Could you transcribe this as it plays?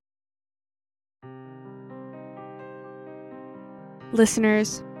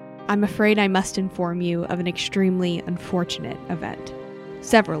Listeners, I'm afraid I must inform you of an extremely unfortunate event.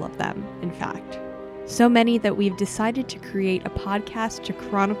 Several of them, in fact. So many that we've decided to create a podcast to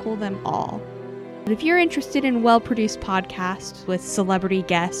chronicle them all. But if you're interested in well-produced podcasts with celebrity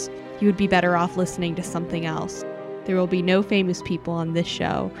guests, you would be better off listening to something else. There will be no famous people on this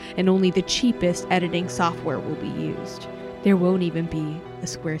show, and only the cheapest editing software will be used. There won't even be a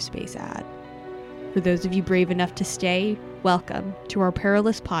Squarespace ad. For those of you brave enough to stay, welcome to our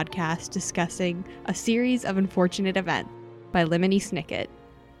perilous podcast discussing a series of unfortunate events by Lemony Snicket.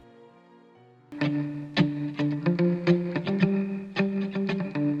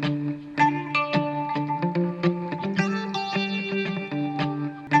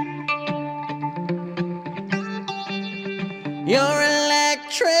 Your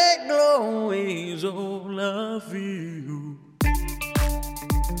electric glow is all I feel.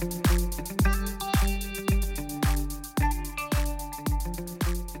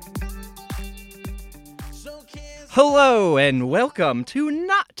 Hello and welcome to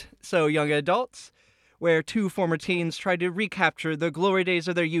Not So Young Adults, where two former teens try to recapture the glory days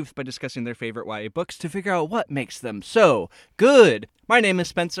of their youth by discussing their favorite YA books to figure out what makes them so good. My name is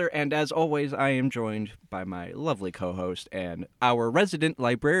Spencer, and as always, I am joined by my lovely co-host and our resident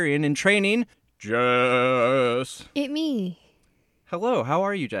librarian in training, Jess. It me. Hello, how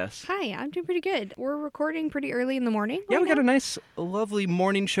are you, Jess? Hi, I'm doing pretty good. We're recording pretty early in the morning. Yeah, right we got now. a nice, lovely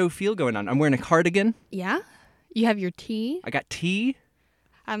morning show feel going on. I'm wearing a cardigan. Yeah? You have your tea. I got tea.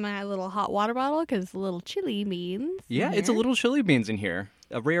 I have my little hot water bottle because it's a little chili beans. Yeah, it's a little chili beans in here.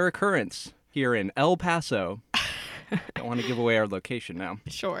 A rare occurrence here in El Paso. Don't want to give away our location now.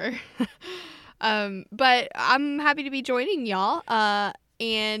 Sure. But I'm happy to be joining y'all.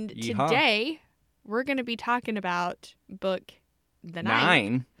 And Yeehaw. today we're going to be talking about book the ninth.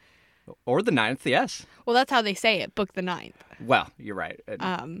 9. Or the 9th, yes. Well, that's how they say it. Book the ninth. Well, you're right.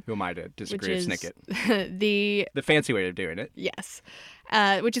 And who am I to disagree with Which is Snicket? the The fancy way of doing it. yes,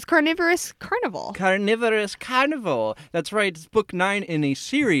 which is Carnivorous Carnival. Carnivorous Carnival. That's right. It's book 9 in a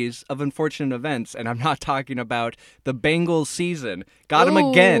series of unfortunate events. And I'm not talking about the Bengals season. Got him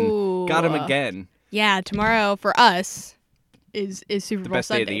again. Ooh. Got him again. Yeah, tomorrow for us is Super The Bowl best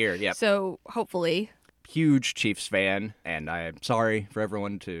Sunday. day of the year, yep. So hopefully, Huge Chiefs fan. And I am sorry for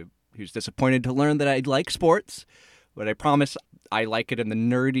everyone who's disappointed to learn that I like sports. But I promise I like it in the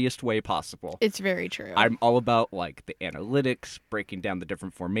nerdiest way possible. it's very true. I'm all about, like, the analytics, breaking down the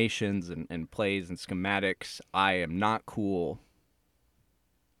different formations and plays and schematics. I am not cool.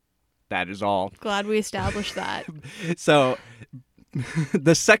 That is all. Glad we established that. So,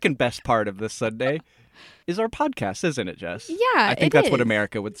 the second best part of this Sunday is our podcast, isn't it, Jess? Yeah, I think it that's what is.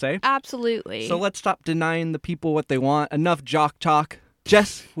 America would say. Absolutely. So let's stop denying the people what they want. Enough jock talk.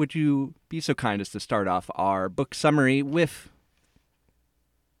 Jess, would you be so kind as to start off our book summary with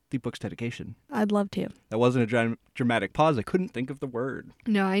the book's dedication? I'd love to. That wasn't a dramatic pause. I couldn't think of the word.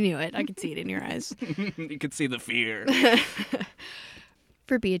 No, I knew it. I could see it in your eyes. You could see the fear.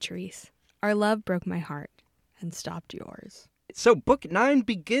 For Beatrice, our love broke my heart and stopped yours. So book 9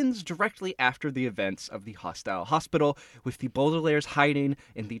 begins directly after the events of the hostile hospital, with the Baudelaire's hiding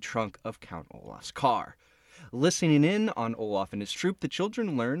in the trunk of Count Olaf's car. Listening in on Olaf and his troop, the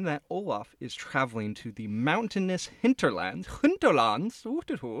children learn that Olaf is traveling to the mountainous hinterlands.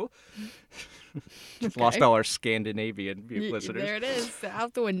 Just lost all our Scandinavian listeners. There it is,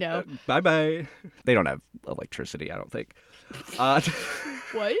 out the window. Bye-bye. They don't have electricity, I don't think.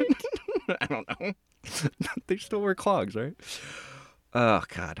 What? I don't know. They still wear clogs, right? Oh,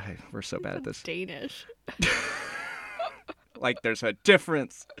 God. We're so bad at this. Danish. Like, there's a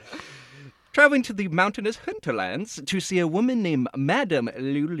difference. Traveling to the mountainous hinterlands to see a woman named Madame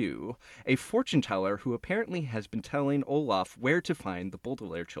Lulu, a fortune teller who apparently has been telling Olaf where to find the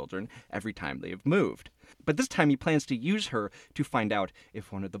Baudelaire children every time they have moved. But this time he plans to use her to find out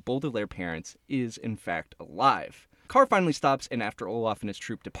if one of the Baudelaire parents is in fact alive. Car finally stops, and after Olaf and his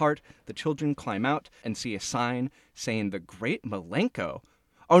troop depart, the children climb out and see a sign saying the Great Malenko.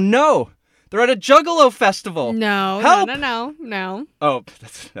 Oh no! They're at a Juggalo festival! No, Help! no. Oh,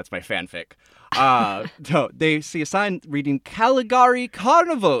 that's my fanfic. No, they see a sign reading Caligari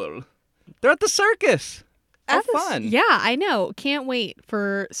Carnival. They're at the circus. How fun. Yeah, I know. Can't wait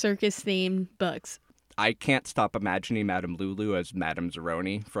for circus-themed books. I can't stop imagining Madame Lulu as Madame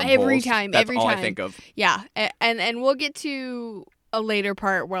Zeroni from Every Holes. time, That's every all time. I think of. Yeah, and we'll get to a later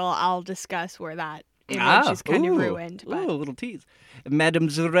part where I'll discuss where that image is kind of ruined. But Ooh, a little tease. Madame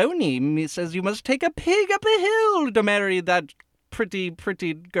Zeroni says you must take a pig up a hill to marry that pretty,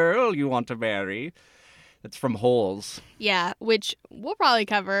 pretty girl you want to marry. That's from Holes. yeah, which we'll probably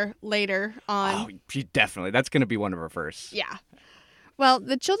cover later on. Oh, definitely. That's going to be one of our first. Yeah. Well,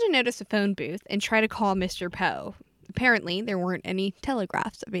 the children notice a phone booth and try to call Mr. Poe. Apparently, there weren't any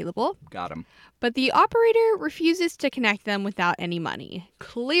telegraphs available. Got him. But the operator refuses to connect them without any money.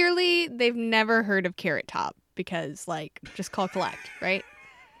 Clearly, they've never heard of Carrot Top because, just call collect, right?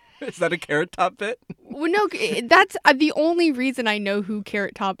 Is that a Carrot Top bit? Well, no, that's the only reason I know who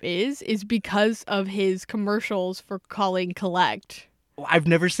Carrot Top is because of his commercials for calling collect. I've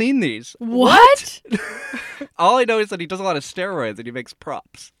never seen these. What? All I know is that he does a lot of steroids and he makes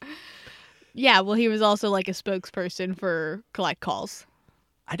props. Yeah, well, he was also a spokesperson for collect calls.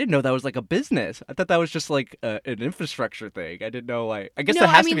 I didn't know that was a business. I thought that was just an infrastructure thing. I didn't know I guess that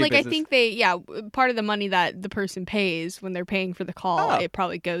has to be a business. I think part of the money that the person pays when they're paying for the call, it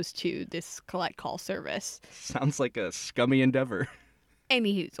probably goes to this collect call service. Sounds like a scummy endeavor.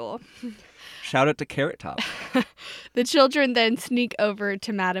 Any hoozle. Shout out to Carrot Top. The children then sneak over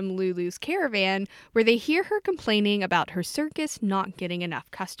to Madame Lulu's caravan, where they hear her complaining about her circus not getting enough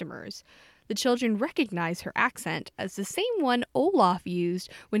customers. The children recognize her accent as the same one Olaf used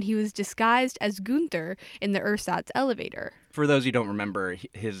when he was disguised as Gunther in the Ersatz elevator. For those who don't remember,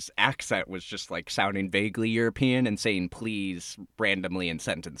 his accent was just sounding vaguely European and saying please randomly in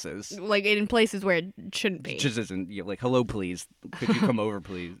sentences. In places where it shouldn't be. Just isn't hello please. Could you come over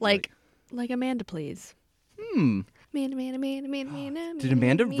please? Like Amanda please. Did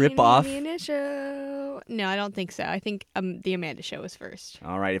Amanda rip off? Show. No, I don't think so. I think the Amanda Show was first.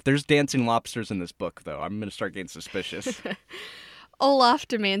 All right. If there's dancing lobsters in this book, though, I'm going to start getting suspicious. Olaf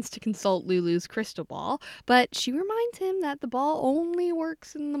demands to consult Lulu's crystal ball, but she reminds him that the ball only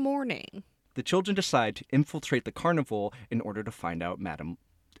works in the morning. The children decide to infiltrate the carnival in order to find out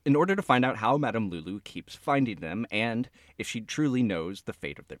how Madame Lulu keeps finding them and if she truly knows the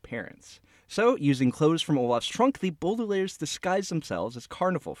fate of their parents. So, using clothes from Olaf's trunk, the Baudelaires disguise themselves as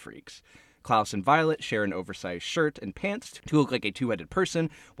carnival freaks. Klaus and Violet share an oversized shirt and pants to look like a two-headed person,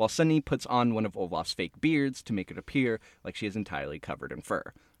 while Sunny puts on one of Olaf's fake beards to make it appear like she is entirely covered in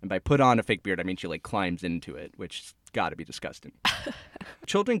fur. And by put on a fake beard, I mean she climbs into it, which's gotta be disgusting.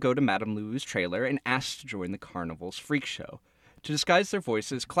 Children go to Madame Lulu's trailer and ask to join the carnival's freak show. To disguise their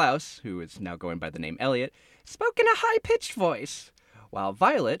voices, Klaus, who is now going by the name Elliot, spoke in a high-pitched voice, while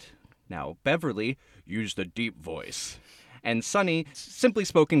Violet, now Beverly, used a deep voice. And Sunny simply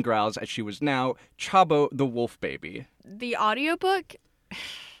spoke in growls as she was now Chabo the wolf baby. The audiobook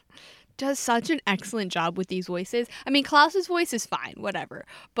does such an excellent job with these voices. I mean, Klaus's voice is fine, whatever.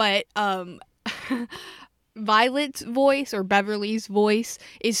 But Violet's voice or Beverly's voice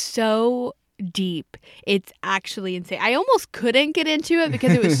is so deep. It's actually insane. I almost couldn't get into it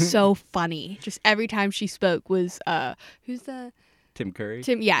because it was so funny. Just every time she spoke was who's the Tim Curry?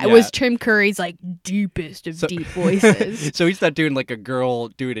 It was Tim Curry's deepest of deep voices. So he's not doing a girl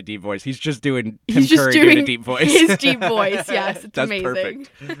doing a deep voice. He's just doing Tim Curry doing a deep voice. His deep voice, yes. It's That's amazing.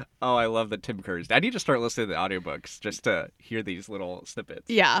 Perfect. Oh, I love the Tim Currys. I need to start listening to the audiobooks just to hear these little snippets.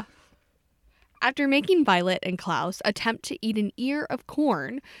 Yeah. After making Violet and Klaus attempt to eat an ear of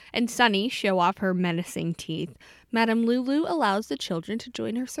corn and Sunny show off her menacing teeth, Madame Lulu allows the children to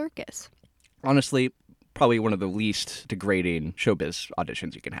join her circus. Honestly, probably one of the least degrading showbiz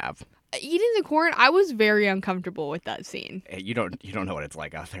auditions you can have. Eating the corn, I was very uncomfortable with that scene. Hey, you don't know what it's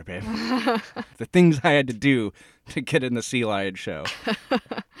like out there, babe. The things I had to do to get in the Sea Lion show.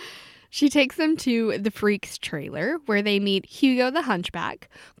 She takes them to the Freaks trailer, where they meet Hugo the Hunchback,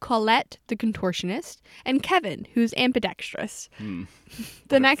 Colette the Contortionist, and Kevin, who's ambidextrous.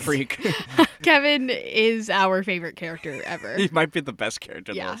 The next freak. Kevin is our favorite character ever. He might be the best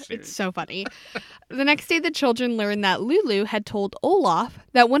character in the whole series. It's so funny. The next day, the children learn that Lulu had told Olaf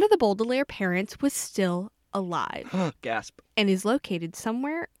that one of the Baudelaire parents was still alive. Gasp. And is located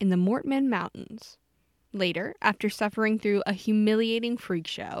somewhere in the Mortman Mountains. Later, after suffering through a humiliating freak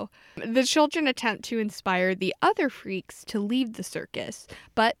show, the children attempt to inspire the other freaks to leave the circus,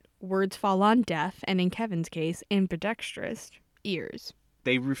 but words fall on deaf, and in Kevin's case, ambidextrous, ears.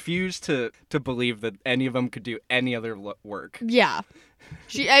 They refuse to believe that any of them could do any other work. Yeah.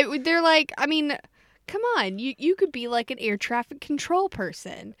 They're like, I mean, come on, you could be like an air traffic control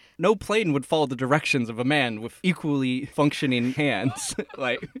person. No plane would follow the directions of a man with equally functioning hands.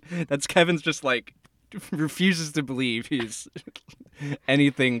 That's Kevin's just refuses to believe he's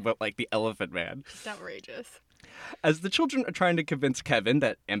anything but the Elephant Man. It's outrageous. As the children are trying to convince Kevin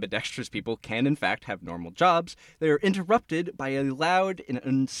that ambidextrous people can in fact have normal jobs, they are interrupted by a loud and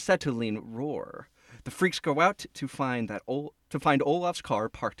unsettling roar. The freaks go out to find Olaf's car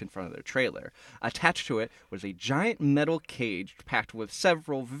parked in front of their trailer. Attached to it was a giant metal cage packed with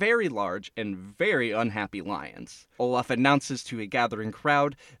several very large and very unhappy lions. Olaf announces to a gathering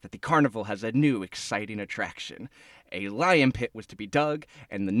crowd that the carnival has a new exciting attraction, A lion pit was to be dug,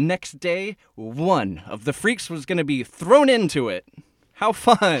 and the next day, one of the freaks was going to be thrown into it. How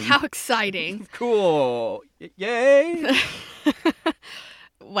fun! How exciting. Cool. Yay!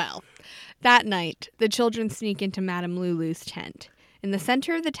 Well, that night, the children sneak into Madame Lulu's tent. In the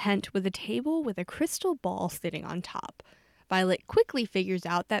center of the tent was a table with a crystal ball sitting on top. Violet quickly figures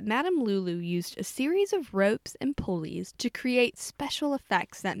out that Madame Lulu used a series of ropes and pulleys to create special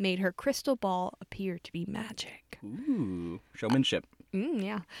effects that made her crystal ball appear to be magic. Ooh, showmanship.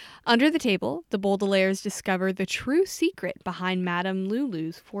 Yeah. Under the table, the Baudelaires discover the true secret behind Madame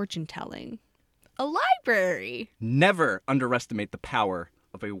Lulu's fortune-telling. A library! Never underestimate the power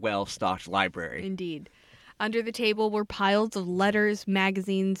of a well-stocked library. Indeed. Under the table were piles of letters,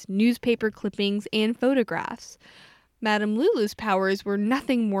 magazines, newspaper clippings, and photographs. Madame Lulu's powers were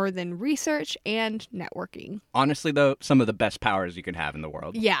nothing more than research and networking. Honestly, though, some of the best powers you can have in the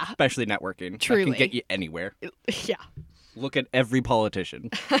world. Yeah. Especially networking. Truly. That can get you anywhere. Yeah. Look at every politician.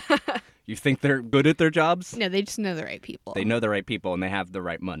 You think they're good at their jobs? No, they just know the right people. They know the right people and they have the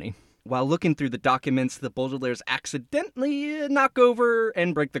right money. While looking through the documents, the Baudelaires accidentally knock over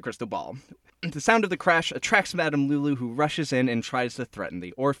and break the crystal ball. The sound of the crash attracts Madame Lulu, who rushes in and tries to threaten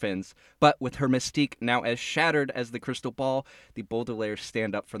the orphans. But with her mystique now as shattered as the crystal ball, the Baudelaires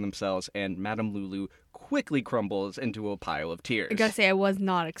stand up for themselves, and Madame Lulu quickly crumbles into a pile of tears. I gotta say, I was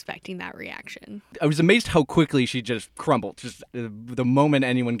not expecting that reaction. I was amazed how quickly she just crumbled, just the moment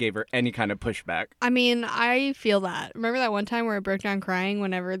anyone gave her any kind of pushback. I mean, I feel that. Remember that one time where I broke down crying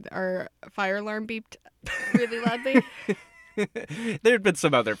whenever our fire alarm beeped really loudly? There had been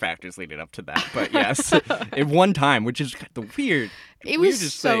some other factors leading up to that, but yes, at one time, which is the weird. It was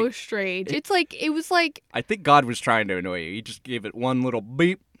weirdest so thing. strange. It was like, I think God was trying to annoy you. He just gave it one little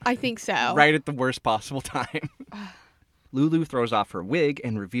beep I think so. right at the worst possible time. Lulu throws off her wig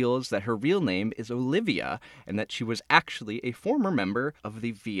and reveals that her real name is Olivia and that she was actually a former member of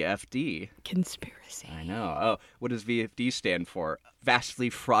the VFD. Conspiracy. I know. Oh, what does VFD stand for? Vastly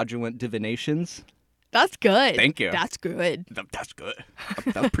Fraudulent Divinations? That's good. Thank you. That's good. That's good.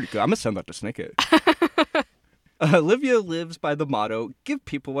 That's pretty good. I'm going to send that to Snicket. Olivia lives by the motto, give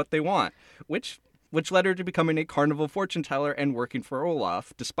people what they want, which led her to becoming a carnival fortune teller and working for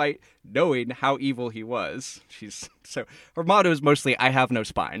Olaf, despite knowing how evil he was. So her motto is mostly, I have no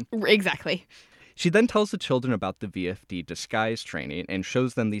spine. Exactly. She then tells the children about the VFD disguise training and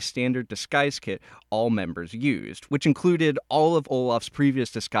shows them the standard disguise kit all members used, which included all of Olaf's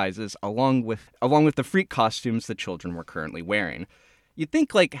previous disguises along with the freak costumes the children were currently wearing. You'd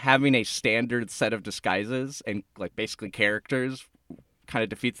think like having a standard set of disguises and like basically characters kind of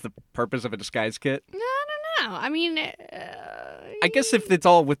defeats the purpose of a disguise kit. No, I don't know. I mean, I guess if it's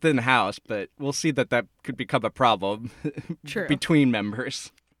all within the house, but we'll see that could become a problem True. between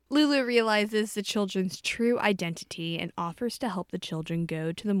members. Lulu realizes the children's true identity and offers to help the children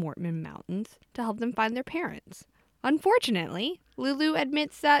go to the Mortman Mountains to help them find their parents. Unfortunately, Lulu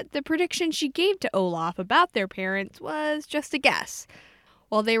admits that the prediction she gave to Olaf about their parents was just a guess.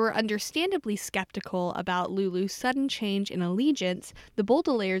 While they were understandably skeptical about Lulu's sudden change in allegiance, the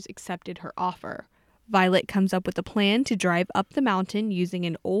Baudelaires accepted her offer. Violet comes up with a plan to drive up the mountain using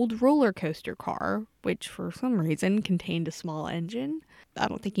an old roller coaster car, which for some reason contained a small engine. I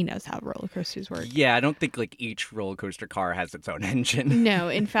don't think he knows how roller coasters work. Yeah, I don't think like each roller coaster car has its own engine. No,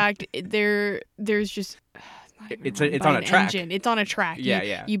 in fact, there's just It's on a track. engine. It's on a track.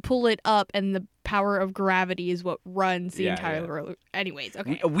 Yeah. You pull it up, and the power of gravity is what runs the entire yeah. roller. Anyways,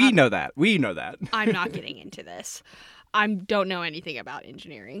 okay. We know that. We know that. I'm not getting into this. I don't know anything about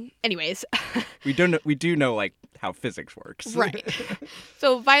engineering. Anyways. We do know like how physics works. Right.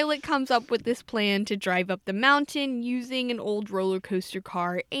 So Violet comes up with this plan to drive up the mountain using an old roller coaster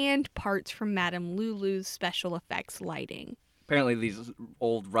car and parts from Madame Lulu's special effects lighting. Apparently these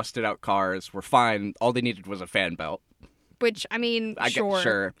old rusted out cars were fine. All they needed was a fan belt. Which, I mean,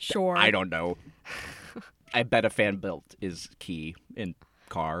 sure. I don't know. I bet a fan belt is key in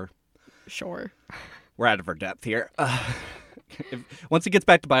car. Sure. We're out of our depth here. Once it gets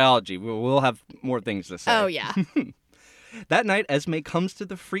back to biology, we'll have more things to say. Oh, yeah. That night, Esme comes to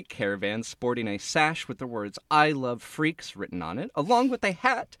the freak caravan sporting a sash with the words, I love freaks written on it, along with a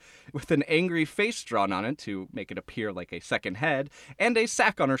hat with an angry face drawn on it to make it appear like a second head, and a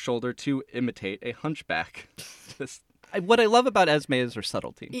sack on her shoulder to imitate a hunchback. What I love about Esme is her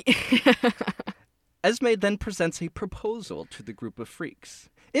subtlety. Esme then presents a proposal to the group of freaks.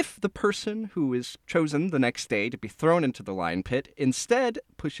 If the person who is chosen the next day to be thrown into the lion pit instead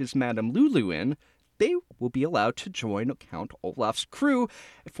pushes Madame Lulu in, they will be allowed to join Count Olaf's crew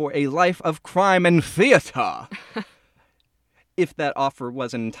for a life of crime and theater. If that offer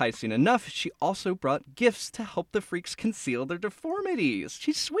wasn't enticing enough, she also brought gifts to help the freaks conceal their deformities.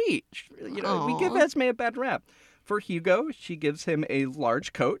 She's sweet. We give Esme a bad rap. For Hugo, she gives him a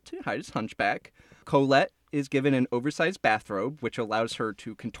large coat to hide his hunchback. Colette is given an oversized bathrobe, which allows her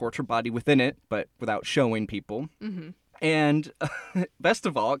to contort her body within it, but without showing people. Mm-hmm. And best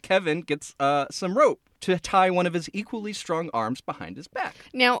of all, Kevin gets some rope to tie one of his equally strong arms behind his back.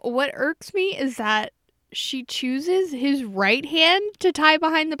 Now, what irks me is that she chooses his right hand to tie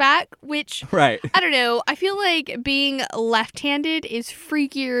behind the back, which, right. I don't know, I feel like being left-handed is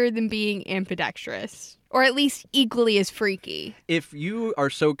freakier than being ambidextrous. Or at least equally as freaky. If you are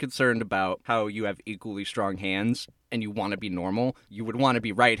so concerned about how you have equally strong hands and you want to be normal, you would want to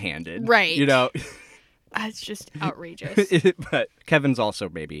be right-handed. Right. You know? That's just outrageous. But Kevin's also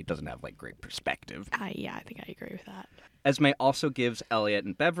maybe doesn't have, great perspective. Yeah, I think I agree with that. Esme also gives Elliot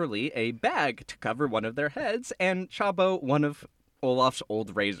and Beverly a bag to cover one of their heads and Chabo one of Olaf's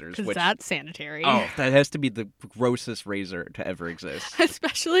old razors. Because that's sanitary. Oh, that has to be the grossest razor to ever exist.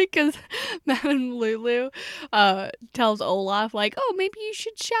 Especially because Madame Lulu tells Olaf, oh, maybe you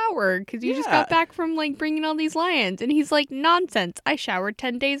should shower because you just got back from, bringing all these lions. And he's like, nonsense. I showered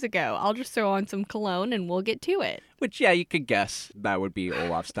 10 days ago. I'll just throw on some cologne and we'll get to it. Which, you could guess that would be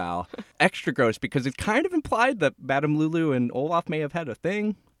Olaf style. Extra gross because it's kind of implied that Madame Lulu and Olaf may have had a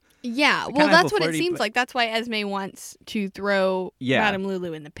thing. Yeah, well, that's what it seems like. That's why Esme wants to throw Madame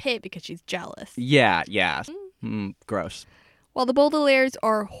Lulu in the pit because she's jealous. Yeah. Gross. While the Baudelaires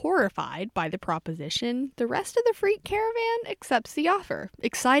are horrified by the proposition, the rest of the freak caravan accepts the offer,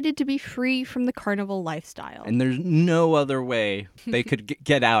 excited to be free from the carnival lifestyle. And there's no other way they could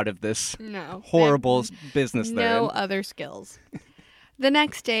get out of this horrible business they're in. No other skills. The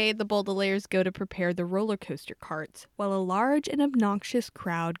next day, the Baudelaires go to prepare the roller coaster carts, while a large and obnoxious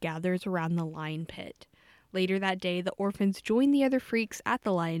crowd gathers around the lion pit. Later that day, the orphans join the other freaks at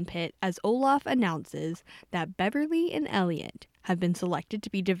the lion pit as Olaf announces that Beverly and Elliot have been selected to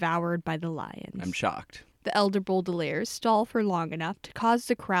be devoured by the lions. I'm shocked. The elder Baudelaires stall for long enough to cause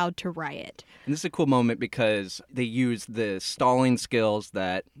the crowd to riot. And this is a cool moment because they use the stalling skills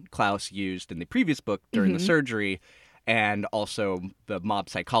that Klaus used in the previous book during the surgery, and also the mob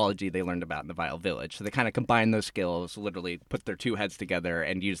psychology they learned about in the Vile Village. So they kind of combine those skills, literally put their two heads together,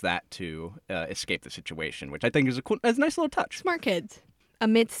 and use that to escape the situation, which I think is a nice little touch. Smart kids.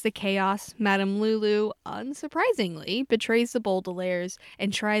 Amidst the chaos, Madame Lulu, unsurprisingly, betrays the Baudelaires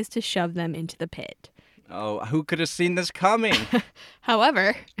and tries to shove them into the pit. Oh, who could have seen this coming?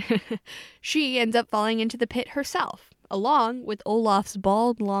 However, she ends up falling into the pit herself, along with Olaf's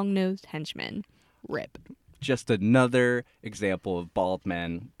bald, long-nosed henchman. Rip. Just another example of bald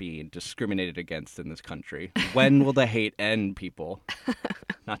men being discriminated against in this country. When will the hate end, people?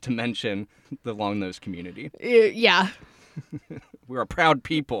 Not to mention the long-nosed community. Yeah. We're a proud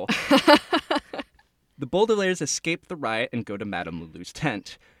people. The Baudelaires escape the riot and go to Madame Lulu's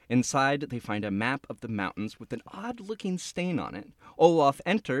tent. Inside, they find a map of the mountains with an odd-looking stain on it. Olaf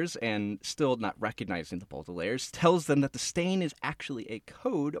enters and, still not recognizing the Baudelaires, tells them that the stain is actually a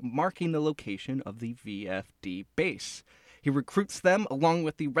code marking the location of the VFD base. He recruits them along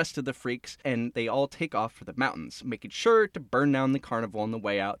with the rest of the freaks, and they all take off for the mountains, making sure to burn down the carnival on the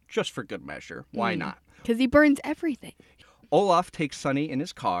way out, just for good measure. Why not? Because he burns everything. Olaf takes Sunny in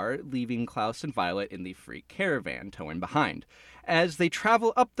his car, leaving Klaus and Violet in the freak caravan, towing behind. As they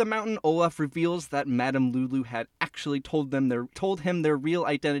travel up the mountain, Olaf reveals that Madame Lulu had actually told him their real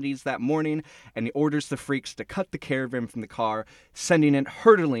identities that morning, and he orders the freaks to cut the caravan from the car, sending it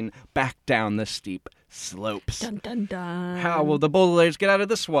hurtling back down the steep slopes. Dun, dun, dun. How will the Baudelaires get out of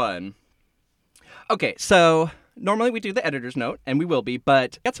this one? Okay, so normally we do the editor's note, and we will be,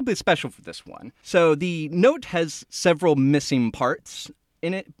 but got something special for this one. So the note has several missing parts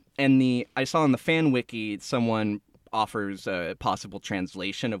in it, and I saw in the fan wiki someone offers a possible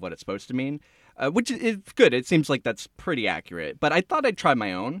translation of what it's supposed to mean, which is good. It seems like that's pretty accurate. But I thought I'd try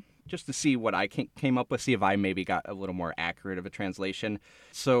my own just to see what I came up with, see if I maybe got a little more accurate of a translation.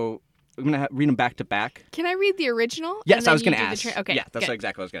 So I'm going to read them back to back. Can I read the original? Yes, I was going to ask. Okay, yeah, that's good.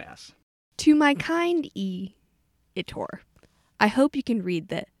 exactly what I was going to ask. To my kind Itor, I hope you can read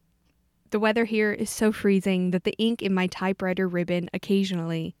that. The weather here is so freezing that the ink in my typewriter ribbon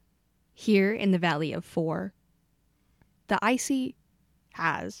occasionally, here in the Valley of Four, the icy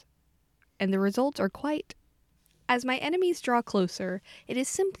has, and the results are quite. As my enemies draw closer, it is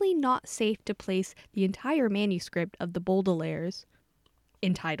simply not safe to place the entire manuscript of the Baudelaires,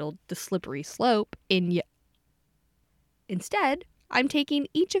 entitled The Slippery Slope, Instead, I'm taking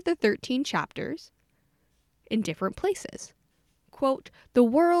each of the 13 chapters in different places. Quote, the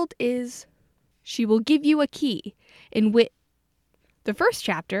world is, she will give you a key in which, the first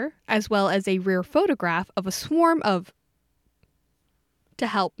chapter, as well as a rear photograph of a swarm of to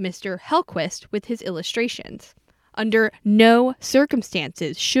help Mr. Hellquist with his illustrations. Under no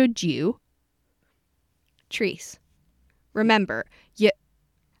circumstances should you... Treese. Remember,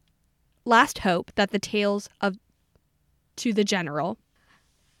 last hope that the tales of... To the general...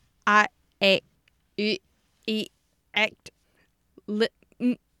 That's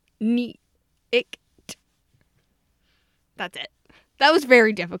it. That was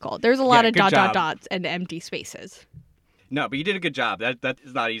very difficult. There's a lot of dots and empty spaces. No, but you did a good job. That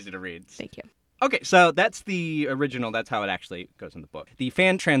is not easy to read. Thank you. Okay, so that's the original. That's how it actually goes in the book. The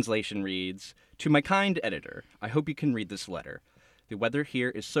fan translation reads, "To my kind editor, I hope you can read this letter. The weather here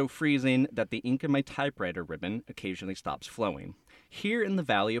is so freezing that the ink in my typewriter ribbon occasionally stops flowing. Here in the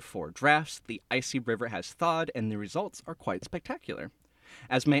Valley of Four Drafts, the icy river has thawed, and the results are quite spectacular.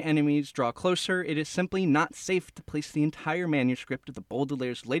 As my enemies draw closer, it is simply not safe to place the entire manuscript of the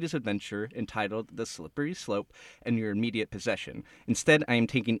Baudelaire's latest adventure, entitled The Slippery Slope, in your immediate possession. Instead, I am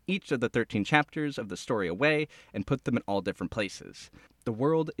taking each of the 13 chapters of the story away and put them in all different places. The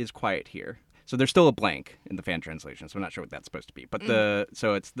world is quiet here." So there's still a blank in the fan translation, so I'm not sure what that's supposed to be. But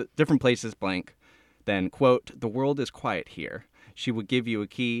so it's the different places blank. Then, quote, "The world is quiet here. She will give you a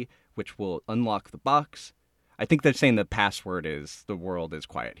key which will unlock the box." I think they're saying the password is "the world is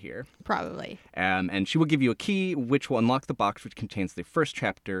quiet here." Probably. And she will give you a key which will unlock the box which contains the first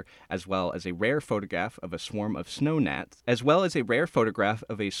chapter, as well as a rare photograph of a swarm of snow gnats,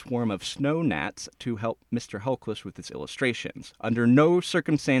 to help Mr. Hellquist with his illustrations. Under no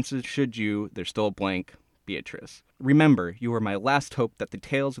circumstances should you, there's still a blank, Beatrice. Remember, you are my last hope that the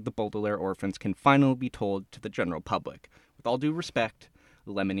tales of the Baudelaire orphans can finally be told to the general public. With all due respect,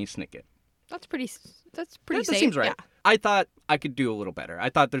 Lemony Snicket. That's pretty safe. That seems right. Yeah. I thought I could do a little better. I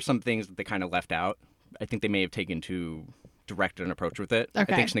thought there's some things that they kind of left out. I think they may have taken too direct an approach with it.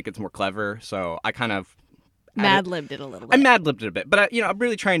 Okay. I think Snicket's more clever, so I kind of... Mad-libbed it a little bit. I mad-libbed it a bit, but I'm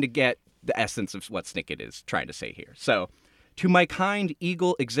really trying to get the essence of what Snicket is trying to say here. So, "To my kind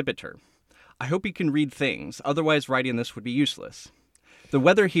eagle exhibitor, I hope you can read things, otherwise writing this would be useless. The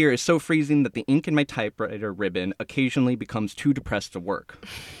weather here is so freezing that the ink in my typewriter ribbon occasionally becomes too depressed to work.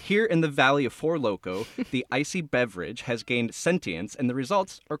 Here in the Valley of Four Loko, the icy beverage has gained sentience, and the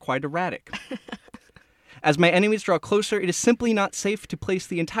results are quite erratic. As my enemies draw closer, it is simply not safe to place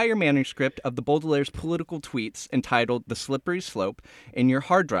the entire manuscript of the Baudelaire's political tweets, entitled The Slippery Slope, in your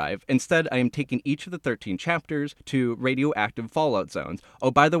hard drive. Instead, I am taking each of the 13 chapters to radioactive fallout zones.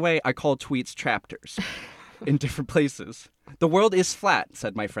 Oh, by the way, I call tweets chapters. In different places. The world is flat,"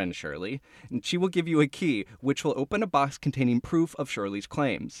 said my friend Shirley, "and she will give you a key, which will open a box containing proof of Shirley's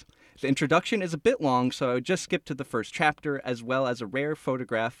claims. The introduction is a bit long, so I would just skip to the first chapter, as well as a rare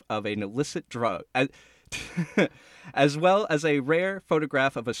photograph of an illicit drug... as well as a rare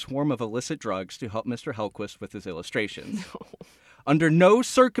photograph of a swarm of illicit drugs to help Mr. Hellquist with his illustrations. No. Under no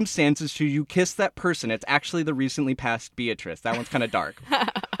circumstances should you kiss that person. It's actually the recently passed Beatrice. That one's kind of dark.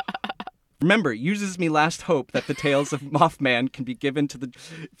 Remember, uses me last hope that the tales of Mothman can be given to the...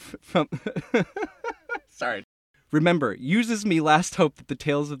 Sorry. Remember, uses me last hope that the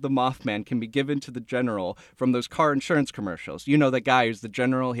tales of the Mothman can be given to the general from those car insurance commercials. You know that guy who's the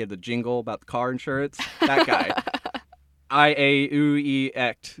general, he had the jingle about the car insurance? That guy.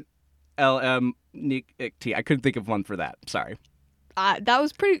 I-A-U-E-X-L-M-N-I-C-T. I couldn't think of one for that. Sorry. That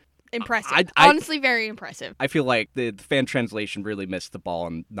was pretty... impressive. Honestly, very impressive. I feel like the fan translation really missed the ball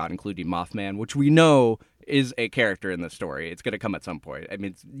on not including Mothman, which we know is a character in the story. It's going to come at some point. I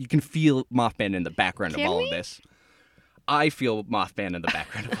mean, you can feel Mothman in the background of all of this. I feel Mothman in the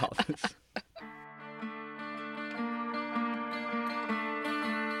background of all of this.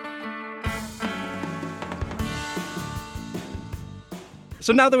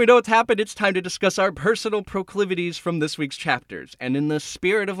 So now that we know what's happened, it's time to discuss our personal proclivities from this week's chapters. And in the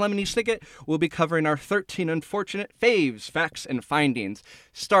spirit of Lemony Snicket, we'll be covering our 13 unfortunate faves, facts, and findings.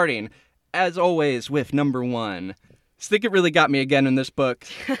 Starting, as always, with number 1. Snicket really got me again in this book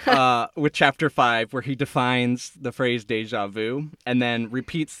with chapter 5, where he defines the phrase déjà vu and then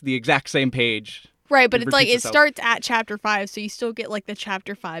repeats the exact same page. Right, but it's like it starts at chapter 5, so you still get like the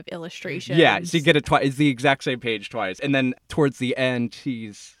chapter 5 illustrations. Yeah, so you get it twice. It's the exact same page twice. And then towards the end,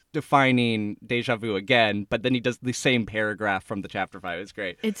 he's defining déjà vu again, but then he does the same paragraph from the chapter 5. It's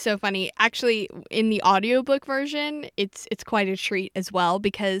great. It's so funny. Actually, in the audiobook version, it's quite a treat as well,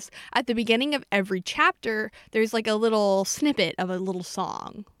 because at the beginning of every chapter, there's like a little snippet of a little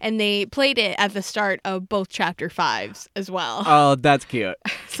song. And they played it at the start of both chapter 5s as well. Oh, that's cute.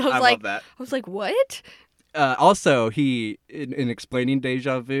 So I love that. I was like, what? Also, in explaining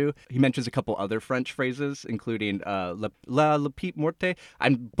deja vu, he mentions a couple other French phrases, including la petite morte.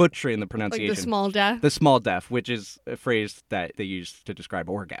 I'm butchering the pronunciation. Like the small death? The small death, which is a phrase that they use to describe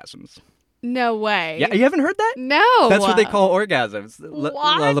orgasms. No way. Yeah, you haven't heard that? No. That's what they call orgasms. What?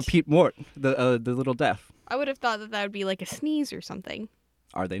 La petite morte, the little death. I would have thought that would be like a sneeze or something.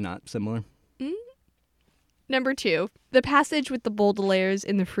 Are they not similar? Number 2, the passage with the Baudelaires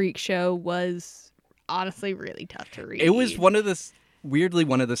in the Freak Show was honestly really tough to read. It was weirdly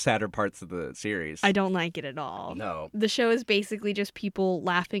one of the sadder parts of the series. I don't like it at all. No. The show is basically just people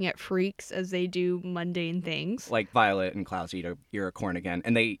laughing at freaks as they do mundane things. Like Violet and Klaus eat a ear of corn again,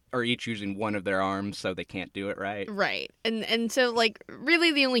 and they are each using one of their arms, so they can't do it right. Right. And so, like,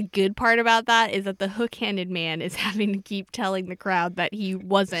 really the only good part about that is that the hook-handed man is having to keep telling the crowd that he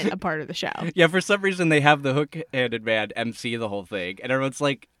wasn't a part of the show. Yeah, for some reason they have the hook-handed man MC the whole thing, and everyone's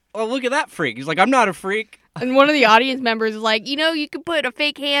like, oh, look at that freak. He's like, I'm not a freak. And one of the audience members is like, you could put a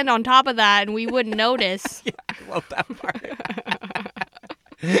fake hand on top of that and we wouldn't notice. Yeah, I love that part.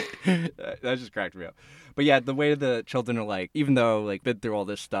 That just cracked me up. But yeah, the way the children are like, even though like been through all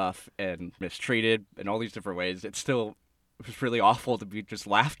this stuff and mistreated in all these different ways, it was really awful to be just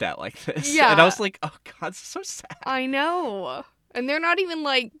laughed at like this. Yeah. And I was like, oh God, it's so sad. I know. And they're not even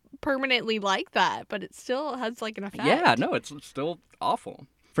like permanently like that, but it still has like an effect. Yeah, no, it's still awful.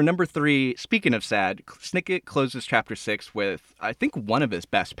 For number 3, speaking of sad, Snicket closes chapter 6 with, I think, one of his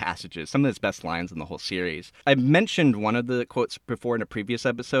best passages, some of his best lines in the whole series. I mentioned one of the quotes before in a previous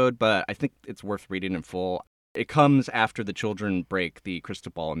episode, but I think it's worth reading in full. It comes after the children break the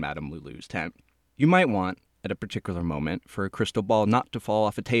crystal ball in Madame Lulu's tent. You might want, at a particular moment, for a crystal ball not to fall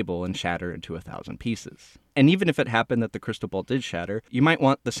off a table and shatter into 1,000 pieces. And even if it happened that the crystal ball did shatter, you might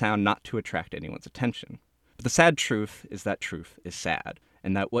want the sound not to attract anyone's attention. But the sad truth is that truth is sad,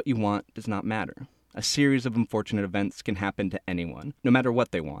 and that what you want does not matter. A series of unfortunate events can happen to anyone, no matter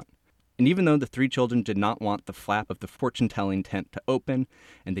what they want. And even though the 3 children did not want the flap of the fortune-telling tent to open,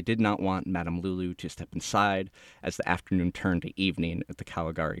 and they did not want Madame Lulu to step inside as the afternoon turned to evening at the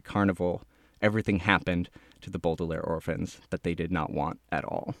Caligari Carnival, everything happened to the Baudelaire orphans that they did not want at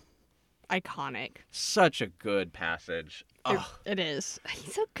all. Iconic. Such a good passage. It is.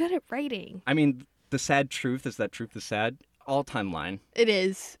 He's so good at writing. I mean, the sad truth is that truth is sad. All-time line. It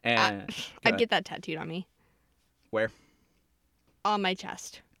is. And I'd get that tattooed on me. Where? On my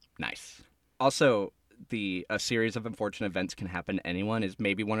chest. Nice. Also, a series of unfortunate events can happen to anyone is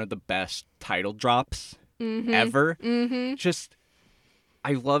maybe one of the best title drops ever. Mm-hmm. Just,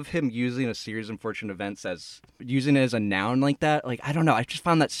 I love him using a series of unfortunate events using it as a noun like that. Like, I don't know. I just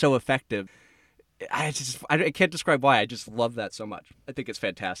found that so effective. I can't describe why. I just love that so much. I think it's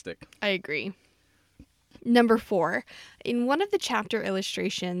fantastic. I agree. Number 4, in one of the chapter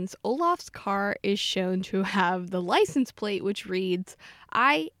illustrations, Olaf's car is shown to have the license plate which reads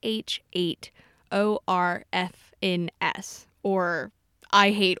IH8ORFNS, or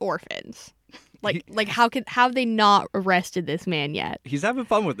I hate orphans. Like how have they not arrested this man yet? He's having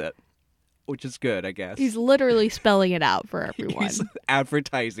fun with it, which is good, I guess. He's literally spelling it out for everyone. He's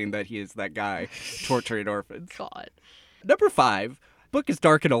advertising that he is that guy torturing orphans. God. Number 5, book is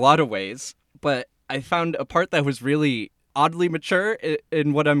dark in a lot of ways, but I found a part that was really oddly mature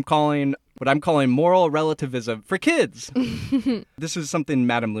in what I'm calling moral relativism for kids. This is something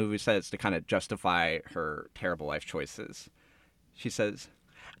Madame Lulu says to kind of justify her terrible life choices. She says,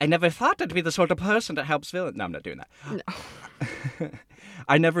 I never thought I'd be the sort of person that helps villains. No, I'm not doing that. No.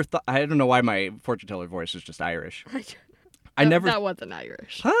 I don't know why my fortune teller voice is just Irish. That wasn't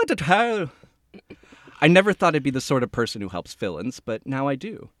Irish. I never thought I'd be the sort of person who helps villains, but now I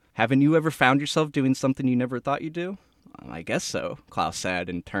do. Haven't you ever found yourself doing something you never thought you'd do? I guess so, Klaus said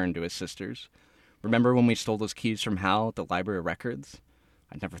and turned to his sisters. Remember when we stole those keys from Hal at the Library of Records?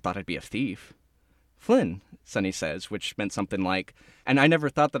 I never thought I'd be a thief. Flynn, Sonny says, which meant something like, and I never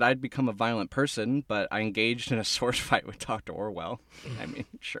thought that I'd become a violent person, but I engaged in a sword fight with Dr. Orwell. I mean,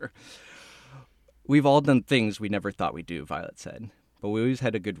 sure. We've all done things we never thought we'd do, Violet said, but we always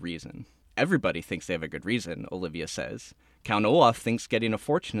had a good reason. Everybody thinks they have a good reason, Olivia says. Count Olaf thinks getting a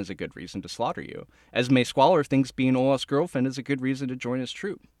fortune is a good reason to slaughter you. Esme Squalor thinks being Olaf's girlfriend is a good reason to join his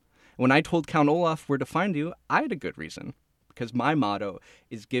troop. When I told Count Olaf where to find you, I had a good reason. Because my motto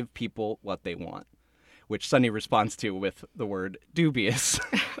is give people what they want. Which Sonny responds to with the word dubious.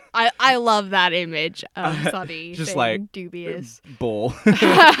 I love that image of Sonny just saying like, dubious. Bull.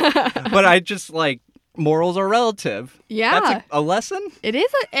 But I just like, morals are relative. Yeah. That's a lesson? It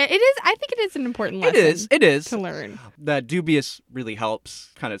is. I think it is an important lesson. It is. To learn. That dubious really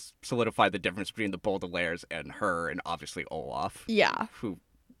helps kind of solidify the difference between the Baudelaires and her, and obviously Olaf. Yeah. Who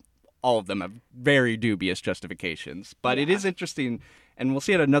all of them have very dubious justifications. But it is interesting, and we'll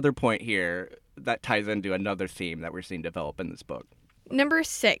see at another point here that ties into another theme that we're seeing develop in this book. Number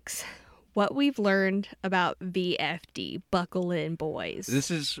 6, what we've learned about VFD. Buckle in, boys. This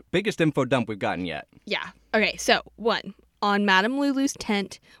is biggest info dump we've gotten yet. Yeah. Okay, so 1. On Madame Lulu's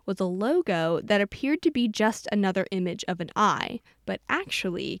tent was a logo that appeared to be just another image of an eye, but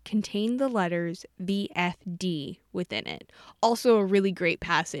actually contained the letters VFD within it. Also a really great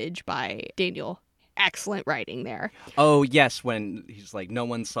passage by Daniel. Excellent writing there. Oh, yes, when he's like, no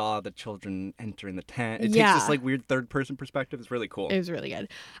one saw the children entering the tent. It takes this like weird third-person perspective. It's really cool. It was really good.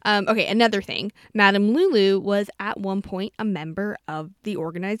 Okay, another thing. Madame Lulu was at one point a member of the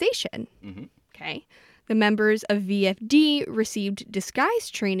organization. Mm-hmm. Okay. The members of VFD received disguise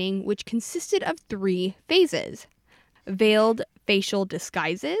training, which consisted of 3 phases. Veiled facial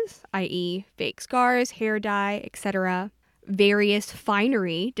disguises, i.e. fake scars, hair dye, etc. Various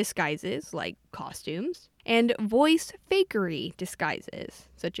finery disguises, like costumes. And voice fakery disguises,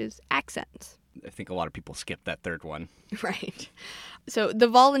 such as accents. I think a lot of people skip that third one. Right. So the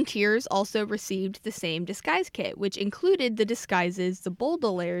volunteers also received the same disguise kit, which included the disguises the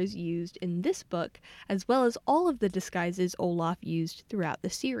Baudelaires used in this book, as well as all of the disguises Olaf used throughout the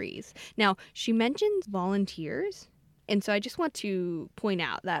series. Now, she mentions volunteers, and so I just want to point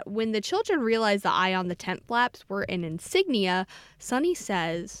out that when the children realized the eye on the tent flaps were an insignia, Sunny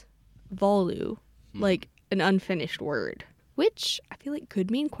says volu, like an unfinished word, which I feel like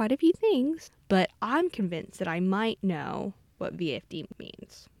could mean quite a few things, but I'm convinced that I might know what VFD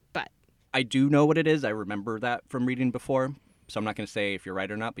means. But I do know what it is. I remember that from reading before, so I'm not going to say if you're right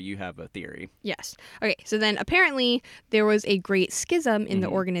or not, but you have a theory. yes. Okay, so then apparently there was a great schism in the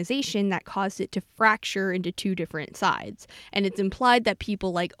organization that caused it to fracture into 2 different sides. And it's implied that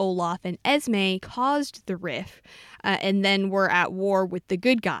people like Olaf and Esme caused the rift and then were at war with the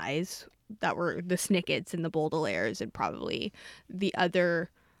good guys that were the Snickets and the Baudelaires and probably the other,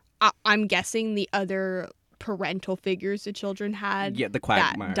 I'm guessing the other parental figures the children had Yeah, the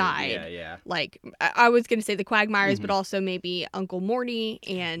Quagmires. that died. Yeah. Like, I was going to say the Quagmires, but also maybe Uncle Morty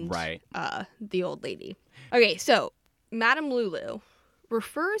and Right. the old lady. Okay, so Madame Lulu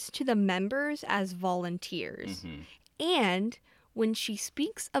refers to the members as volunteers. And when she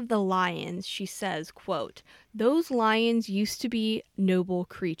speaks of the lions, she says, quote, "Those lions used to be noble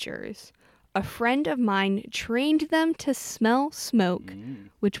creatures. A friend of mine trained them to smell smoke,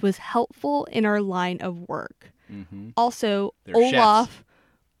 which was helpful in our line of work. Also, They're Olaf chefs.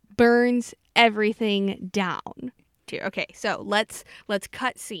 burns everything down." Okay, so let's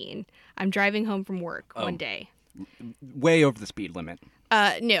cut scene. I'm driving home from work one day. Way over the speed limit.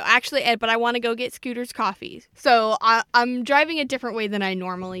 No, actually, Ed, but I want to go get Scooter's coffee. So I'm driving a different way than I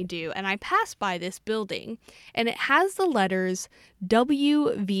normally do, and I pass by this building, and it has the letters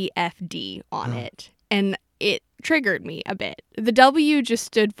WVFD on it, and it triggered me a bit. The W just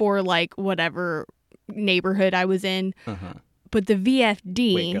stood for, like, whatever neighborhood I was in, but the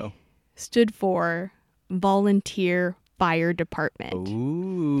VFD Waco. stood for Volunteer Fire Department.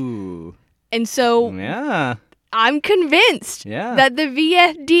 Ooh. And so Yeah. I'm convinced that the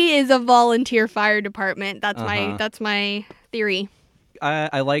VFD is a volunteer fire department. That's my theory.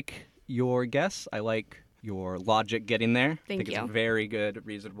 I like your guess. I like your logic getting there. I Thank think you. it's a very good,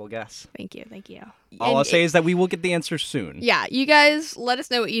 reasonable guess. Thank you. All I'll say is that we will get the answer soon. Yeah, you guys let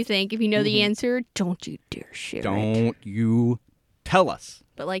us know what you think. If you know the answer, don't you dare share it. Don't you tell us.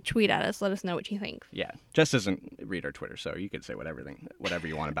 But like tweet at us, let us know what you think. Yeah. Jess doesn't read our Twitter, so you can say whatever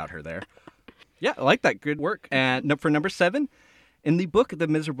you want about her there. Yeah, I like that. Good work. And for number 7, in the book The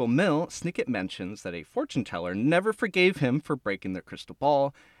Miserable Mill, Snicket mentions that a fortune teller never forgave him for breaking the crystal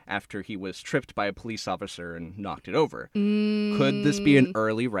ball after he was tripped by a police officer and knocked it over. Could this be an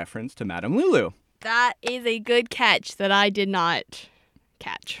early reference to Madame Lulu? That is a good catch that I did not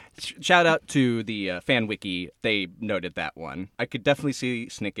catch. Shout out to the fan wiki. They noted that one. I could definitely see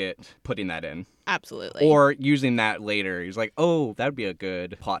Snicket putting that in. Absolutely. Or using that later. He's like, oh, that would be a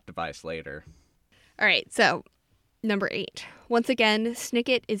good plot device later. All right, so number 8. Once again,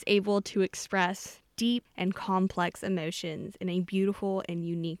 Snicket is able to express deep and complex emotions in a beautiful and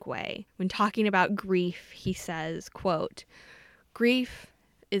unique way. When talking about grief, he says, quote, "Grief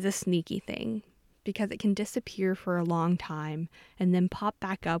is a sneaky thing because it can disappear for a long time and then pop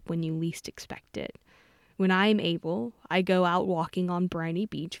back up when you least expect it. When I am able, I go out walking on briny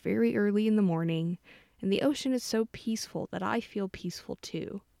beach very early in the morning, and the ocean is so peaceful that I feel peaceful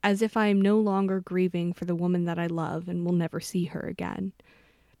too. As if I am no longer grieving for the woman that I love and will never see her again.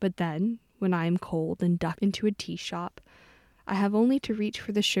 But then, when I am cold and ducked into a tea shop, I have only to reach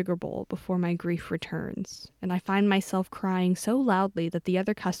for the sugar bowl before my grief returns, and I find myself crying so loudly that the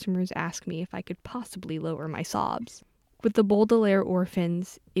other customers ask me if I could possibly lower my sobs. With the Baudelaire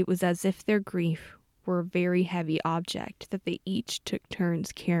orphans, it was as if their grief were a very heavy object that they each took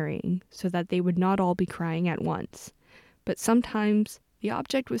turns carrying, so that they would not all be crying at once. But sometimes the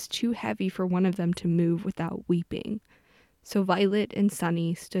object was too heavy for one of them to move without weeping. So Violet and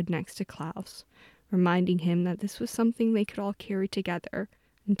Sunny stood next to Klaus, reminding him that this was something they could all carry together,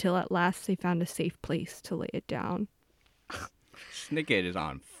 until at last they found a safe place to lay it down. Snicket is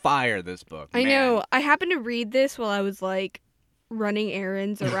on fire, this book. I Man. know. I happened to read this while I was, running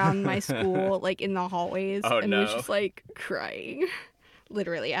errands around my school, in the hallways. Oh, and no. was just, crying.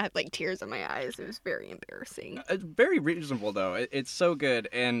 Literally, I had, tears in my eyes. It was very embarrassing. It's very reasonable, though. It's so good.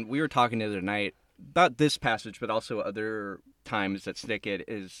 And we were talking the other night about this passage, but also other times that Snicket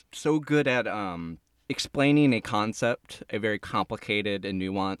is so good at explaining a concept, a very complicated and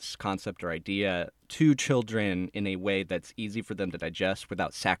nuanced concept or idea, to children in a way that's easy for them to digest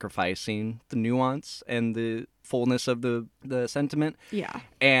without sacrificing the nuance and the fullness of the sentiment. Yeah.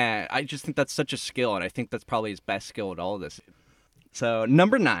 And I just think that's such a skill, and I think that's probably his best skill at all of this. So,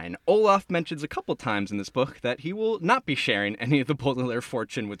 number 9, Olaf mentions a couple times in this book that he will not be sharing any of the Baudelaire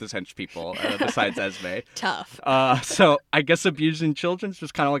fortune with his henchpeople, besides Esme. Tough. So, I guess abusing children's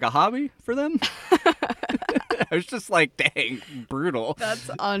just kind of like a hobby for them? I was just like, dang, brutal.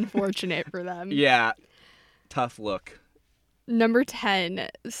 That's unfortunate for them. Yeah, tough look. Number 10,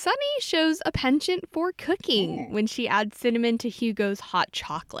 Sunny shows a penchant for cooking when she adds cinnamon to Hugo's hot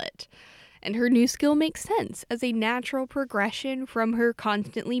chocolate. And her new skill makes sense as a natural progression from her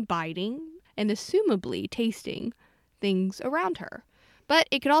constantly biting and assumably tasting things around her. But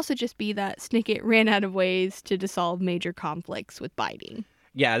it could also just be that Snicket ran out of ways to dissolve major conflicts with biting.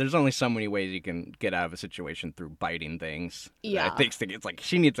 Yeah, there's only so many ways you can get out of a situation through biting things. Yeah. I think it's like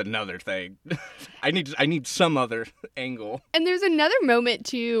she needs another thing. I need some other angle. And there's another moment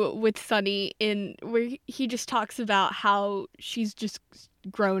too with Sunny where he just talks about how she's just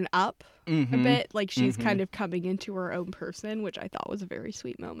grown up a bit, she's kind of coming into her own person, which I thought was a very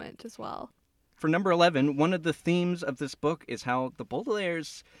sweet moment as well. For number 11, one of the themes of this book is how the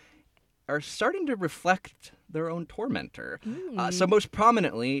Baudelaires are starting to reflect their own tormentor. So most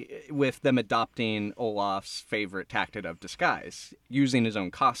prominently with them adopting Olaf's favorite tactic of disguise, using his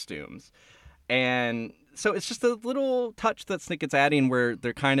own costumes. And so it's just a little touch that Snicket's adding where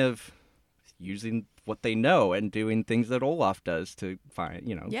they're kind of using what they know and doing things that Olaf does to find,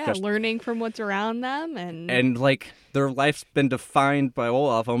 learning from what's around them. And their life's been defined by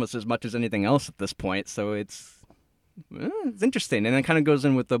Olaf almost as much as anything else at this point. So it's interesting. And it kind of goes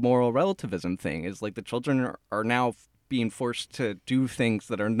in with the moral relativism thing. Is the children are now being forced to do things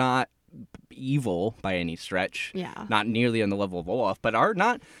that are not evil by any stretch. Yeah. Not nearly on the level of Olaf, but are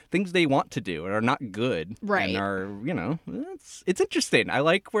not things they want to do and are not good. Right. And are, it's interesting. I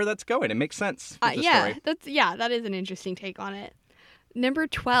like where that's going. It makes sense. Story. That is an interesting take on it. Number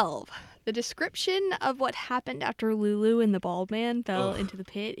 12. The description of what happened after Lulu and the bald man fell into the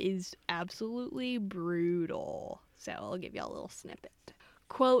pit is absolutely brutal. So I'll give you a little snippet.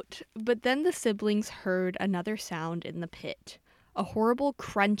 Quote, "But then the siblings heard another sound in the pit. A horrible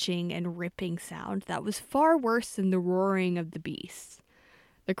crunching and ripping sound that was far worse than the roaring of the beasts.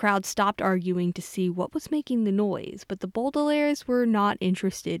 The crowd stopped arguing to see what was making the noise, but the Baudelaires were not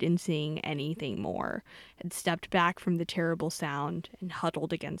interested in seeing anything more, and stepped back from the terrible sound and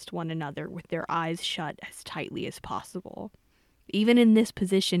huddled against one another with their eyes shut as tightly as possible. Even in this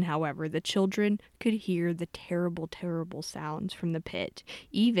position, however, the children could hear the terrible, terrible sounds from the pit,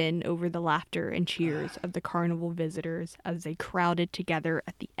 even over the laughter and cheers of the carnival visitors as they crowded together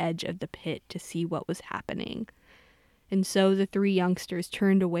at the edge of the pit to see what was happening. And so the 3 youngsters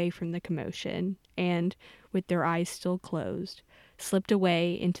turned away from the commotion and, with their eyes still closed, slipped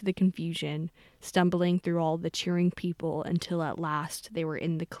away into the confusion, stumbling through all the cheering people until at last they were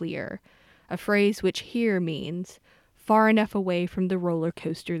in the clear, a phrase which here means far enough away from the roller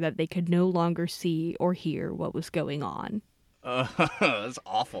coaster that they could no longer see or hear what was going on." That's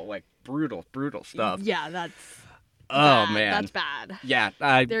awful. Brutal stuff. Yeah, that's Oh, bad. man. That's bad. Yeah.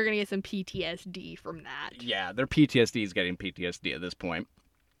 They're going to get some PTSD from that. Yeah, their PTSD is getting PTSD at this point.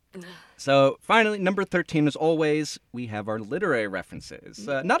 So, finally, number 13, as always, we have our literary references.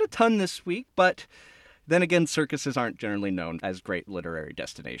 Not a ton this week, but then again, circuses aren't generally known as great literary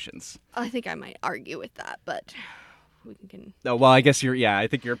destinations. I think I might argue with that, but we can... Oh, well, I guess I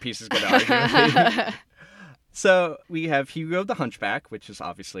think your piece is going to argue with me. So we have Hugo the Hunchback, which is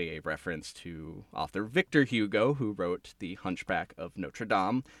obviously a reference to author Victor Hugo, who wrote The Hunchback of Notre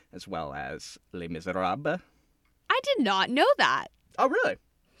Dame, as well as Les Miserables. I did not know that. Oh, really?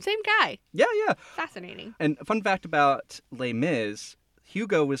 Same guy. Yeah. Fascinating. And a fun fact about Les Mis,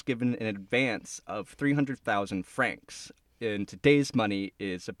 Hugo was given an advance of 300,000 francs. In today's money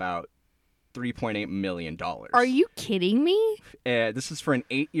is about $3.8 million. Are you kidding me? This is for an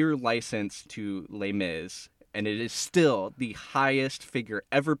 8-year license to Les Mis, and it is still the highest figure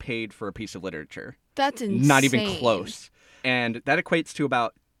ever paid for a piece of literature. That's insane. Not even close. And that equates to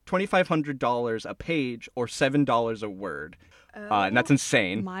about $2,500 a page or $7 a word. And that's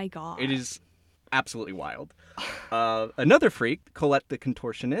insane. My God. It is absolutely wild. Another freak, Colette the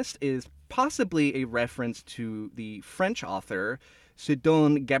Contortionist, is possibly a reference to the French author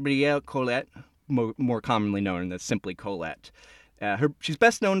Sidonie Gabrielle Colette, more commonly known as simply Colette. She's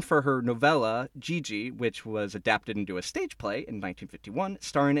best known for her novella, Gigi, which was adapted into a stage play in 1951,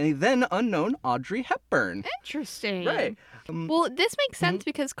 starring a then-unknown Audrey Hepburn. Interesting. Right. Well, this makes sense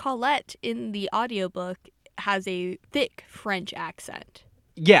because Colette in the audiobook has a thick French accent.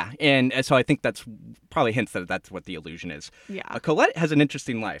 Yeah, and so I think that's probably hints that that's what the illusion is. Yeah. Colette has an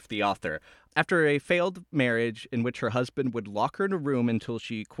interesting life, the author. After a failed marriage in which her husband would lock her in a room until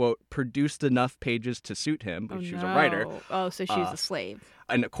she, quote, produced enough pages to suit him, because she was a writer. Oh, so she was a slave.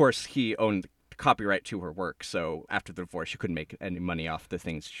 And, of course, he owned copyright to her work, so after the divorce, she couldn't make any money off the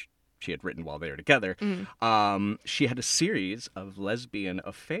things she had written while they were together. She had a series of lesbian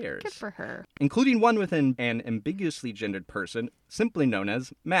affairs. Good for her. Including one with an ambiguously gendered person, simply known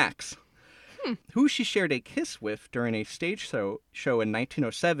as Max, who she shared a kiss with during a stage show in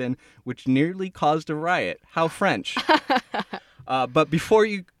 1907, which nearly caused a riot. How French. But before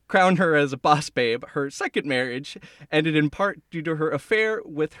you crown her as a boss babe, her second marriage ended in part due to her affair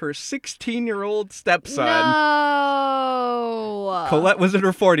with her 16-year-old stepson. No. Colette was in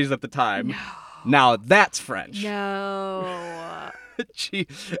her 40s at the time. No. Now that's French. No.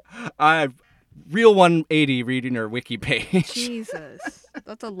 Real 180 reading her wiki page. Jesus.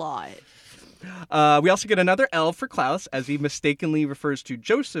 That's a lot. We also get another L for Klaus, as he mistakenly refers to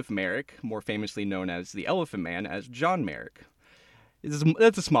Joseph Merrick, more famously known as the Elephant Man, as John Merrick.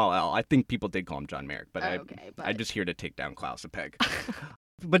 That's a small L. I think people did call him John Merrick, but I'm just here to take down Klaus a peg.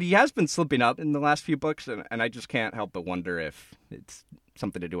 But he has been slipping up in the last few books, and I just can't help but wonder if it's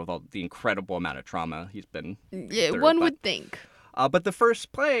something to do with all the incredible amount of trauma he's been through. One would think. But the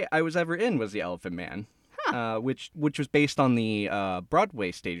first play I was ever in was The Elephant Man. Which was based on the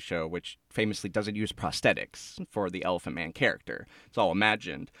Broadway stage show, which famously doesn't use prosthetics for the Elephant Man character. It's all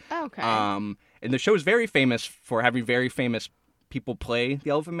imagined. Okay. And the show is very famous for having very famous people play the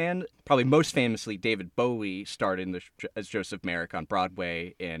Elephant Man. Probably most famously, David Bowie starred as Joseph Merrick on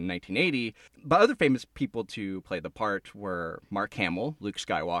Broadway in 1980. But other famous people to play the part were Mark Hamill, Luke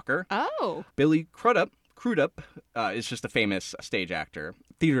Skywalker. Oh. Billy Crudup is just a famous stage actor.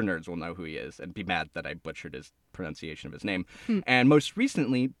 Theater nerds will know who he is and be mad that I butchered his pronunciation of his name. And most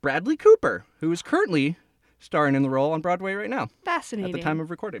recently, Bradley Cooper, who is currently starring in the role on Broadway right now. Fascinating. At the time of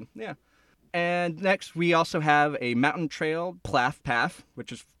recording, yeah. And next, we also have a mountain trail, Plath Path,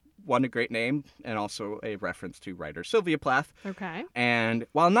 which is a great name, and also a reference to writer Sylvia Plath. Okay. And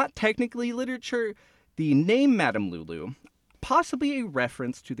while not technically literature, the name Madame Lulu, possibly a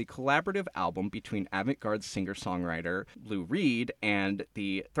reference to the collaborative album between avant-garde singer-songwriter Lou Reed and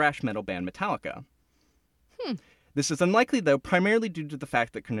the thrash metal band Metallica. This is unlikely, though, primarily due to the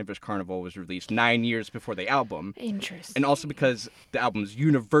fact that Carnivorous Carnival was released 9 years before the album. Interesting. And also because the album is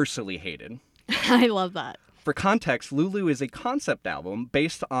universally hated. I love that. For context, Lulu is a concept album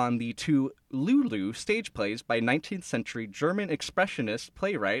based on the two Lulu stage plays by 19th century German expressionist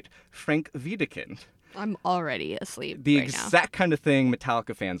playwright Frank Wiedekind. I'm already asleep. The right exact kind of thing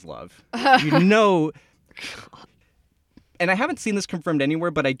Metallica fans love. You know. And I haven't seen this confirmed anywhere,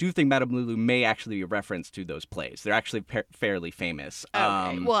 but I do think Madame Lulu may actually be a reference to those plays. They're actually fairly famous.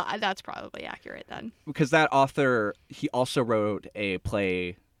 Okay. Well, that's probably accurate then. Because that author, he also wrote a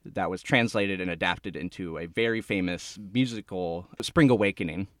play that was translated and adapted into a very famous musical, Spring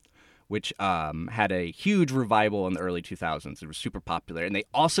Awakening, which had a huge revival in the early 2000s. It was super popular. And they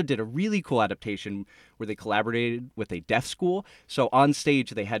also did a really cool adaptation where they collaborated with a deaf school. So on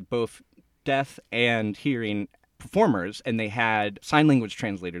stage, they had both deaf and hearing performers, and they had sign language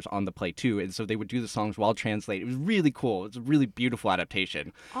translators on the play too, and so they would do the songs while translating. It was really cool. It's a really beautiful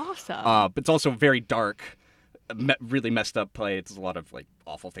adaptation. Awesome. But it's also very dark, really messed up play. It's a lot of like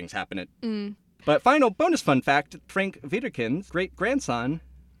awful things happening. But final bonus fun fact: Frank Wiedekind's great-grandson,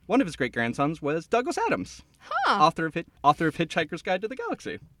 one of his great-grandsons, was Douglas Adams, Huh. author of Hitchhiker's Guide to the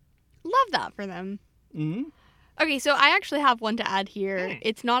Galaxy. Love that for them. Mm-hmm. Okay, so I actually have one to add here.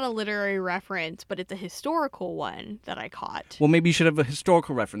 It's not a literary reference, but it's a historical one that I caught. Well, maybe you should have a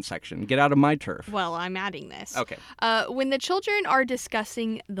historical reference section. Get out of my turf. Well, I'm adding this. Okay. When the children are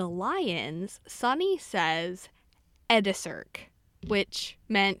discussing the lions, Sonny says Edisirk, which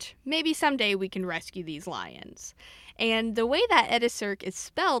meant maybe someday we can rescue these lions. And the way that Edisirk is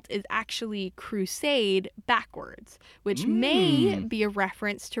spelt is actually crusade backwards, which may be a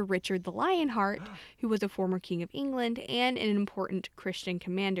reference to Richard the Lionheart, who was a former king of England and an important Christian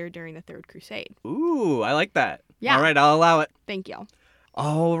commander during the Third Crusade. Ooh, I like that. Yeah. All right, I'll allow it. Thank you.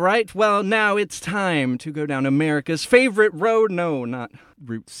 All right, well, now it's time to go down America's favorite road. No, not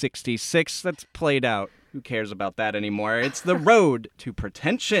Route 66. That's played out. Who cares about that anymore? It's the road to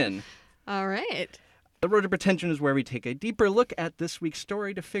pretension. All right. The Road to Pretension is where we take a deeper look at this week's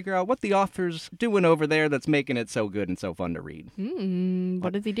story to figure out what the author's doing over there that's making it so good and so fun to read.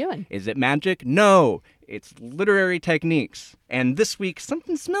 What is he doing? Is it magic? No, it's literary techniques. And this week,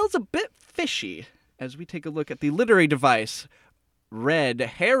 something smells a bit fishy as we take a look at the literary device, red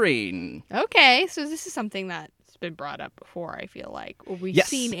herring. Okay, so this is something that's been brought up before, I feel like. We've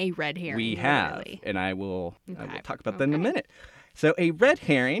seen a red herring. We have, literally. and I will Okay. talk about that in a minute. So a red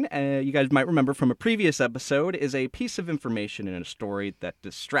herring, you guys might remember from a previous episode, is a piece of information in a story that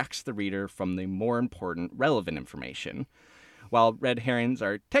distracts the reader from the more important, relevant information. While red herrings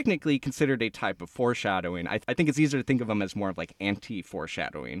are technically considered a type of foreshadowing, I think it's easier to think of them as more of like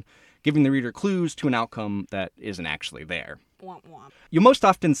anti-foreshadowing, giving the reader clues to an outcome that isn't actually there. Womp womp. You most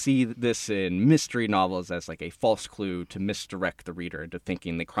often see this in mystery novels as like a false clue to misdirect the reader into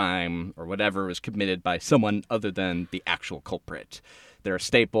thinking the crime or whatever was committed by someone other than the actual culprit. They're a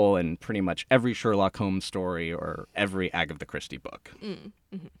staple in pretty much every Sherlock Holmes story or every Agatha Christie book.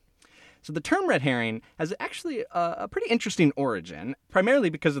 So the term red herring has actually a pretty interesting origin,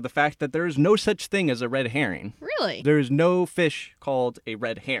 primarily because of the fact that there is no such thing as a red herring. Really? There is no fish called a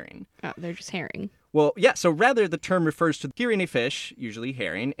red herring. Oh, they're just herring. Well, yeah, so rather the term refers to curing a fish, usually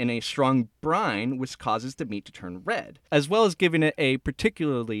herring, in a strong brine which causes the meat to turn red, as well as giving it a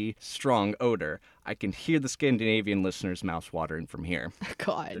particularly strong odor. I can hear the Scandinavian listeners' mouths watering from here.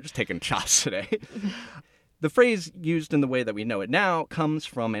 God. They're just taking shots today. The phrase used in the way that we know it now comes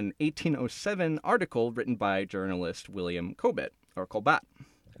from an 1807 article written by journalist William Cobbett, or Colbat.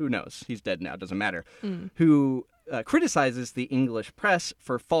 Who knows? He's dead now, doesn't matter. Who criticizes the English press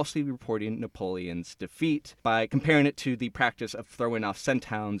for falsely reporting Napoleon's defeat by comparing it to the practice of throwing off scent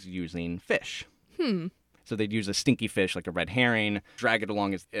hounds using fish. So they'd use a stinky fish like a red herring, drag it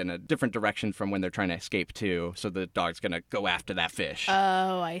along in a different direction from when they're trying to escape to, so the dog's going to go after that fish.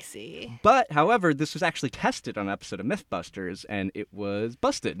 Oh, I see. But, however, this was actually tested on an episode of Mythbusters, and it was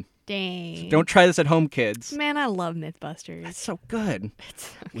busted. Dang. So don't try this at home, kids. Man, I love Mythbusters. It's so good. It's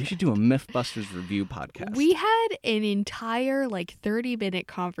so We should do a Mythbusters review podcast. We had an entire 30-minute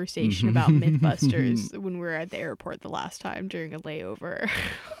conversation about Mythbusters when we were at the airport the last time during a layover.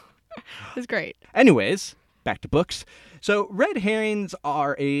 It was great. Anyways, back to books. So red herrings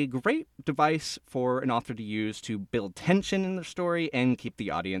are a great device for an author to use to build tension in the story and keep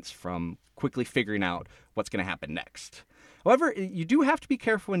the audience from quickly figuring out what's going to happen next. However, you do have to be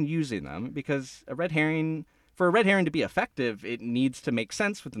careful in using them because for a red herring to be effective, it needs to make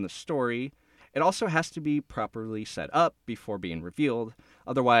sense within the story. It also has to be properly set up before being revealed.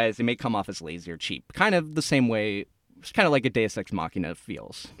 Otherwise, it may come off as lazy or cheap. Kind of the same way, it's kind of like a Deus Ex Machina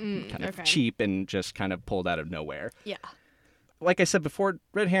feels. Kind of cheap and just kind of pulled out of nowhere. Yeah. Like I said before,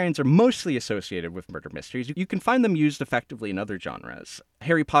 red herrings are mostly associated with murder mysteries. You can find them used effectively in other genres.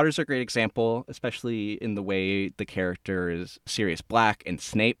 Harry Potter's a great example, especially in the way the character is Sirius Black and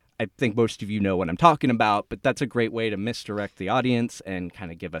Snape. I think most of you know what I'm talking about, but that's a great way to misdirect the audience and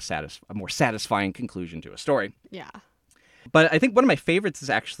kind of give a more satisfying conclusion to a story. Yeah. But I think one of my favorites is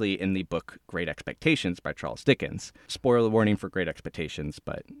actually in the book Great Expectations by Charles Dickens. Spoiler warning for Great Expectations,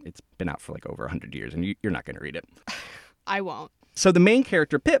 but it's been out for over 100 years, and you're not going to read it. I won't. So the main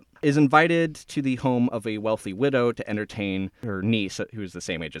character, Pip, is invited to the home of a wealthy widow to entertain her niece, who is the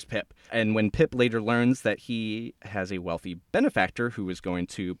same age as Pip. And when Pip later learns that he has a wealthy benefactor who is going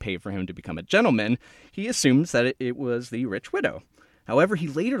to pay for him to become a gentleman, he assumes that it was the rich widow. However, he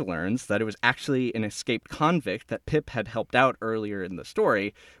later learns that it was actually an escaped convict that Pip had helped out earlier in the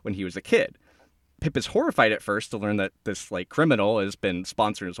story when he was a kid. Pip is horrified at first to learn that this criminal has been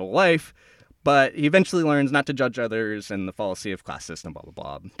sponsoring his whole life, but he eventually learns not to judge others and the fallacy of class system, blah,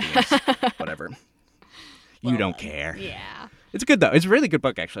 blah, blah. Whatever. You don't care. Yeah. It's good, though. It's a really good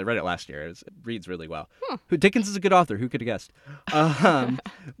book, actually. I read it last year. It reads really well. Dickens is a good author. Who could have guessed?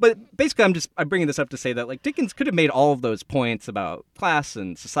 But basically, I'm bringing this up to say that like Dickens could have made all of those points about class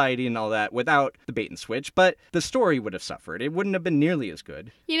and society and all that without the bait and switch, but the story would have suffered. It wouldn't have been nearly as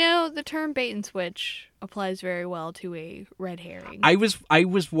good. You know, the term bait and switch applies very well to a red herring. I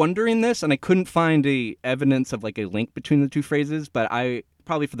was wondering this, and I couldn't find a evidence of like a link between the two phrases, but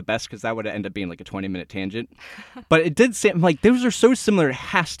probably for the best, because that would end up being like a 20-minute tangent. But it did seem like those are so similar, it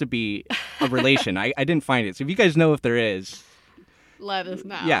has to be a relation. I didn't find it. So if you guys know if there is, let us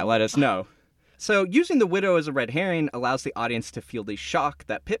know. Yeah, let us know. So using the widow as a red herring allows the audience to feel the shock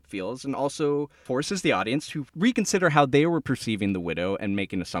that Pip feels, and also forces the audience to reconsider how they were perceiving the widow and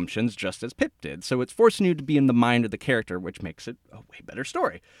making assumptions just as Pip did. So it's forcing you to be in the mind of the character, which makes it a way better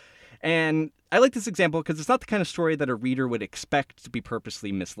story. And I like this example because it's not the kind of story that a reader would expect to be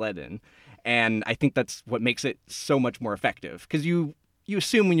purposely misled in. And I think that's what makes it so much more effective. Because you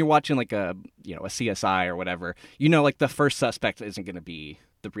assume when you're watching like a CSI or whatever, like the first suspect isn't going to be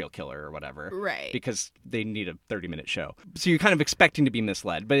the real killer or whatever. Right. Because they need a 30-minute show. So you're kind of expecting to be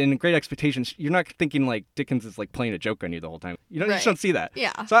misled. But in Great Expectations, you're not thinking like Dickens is like playing a joke on you the whole time. You just don't see that.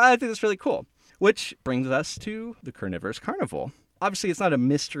 Yeah. So I think that's really cool. Which brings us to the Carnivorous Carnival. Obviously, it's not a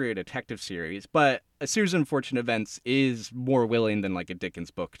mystery or detective series, but A Series of Unfortunate Events is more willing than like a Dickens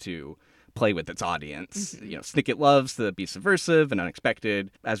book to play with its audience. Mm-hmm. Snicket loves to be subversive and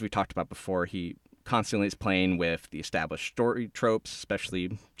unexpected. As we talked about before, he constantly is playing with the established story tropes,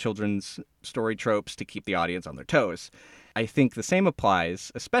 especially children's story tropes, to keep the audience on their toes. I think the same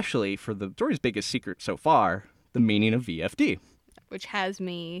applies, especially for the story's biggest secret so far, the meaning of VFD. Which has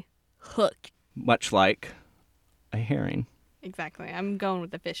me hooked. Much like a herring. Exactly. I'm going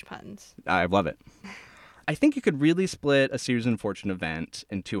with the fish puns. I love it. I think you could really split A Series of Unfortunate Events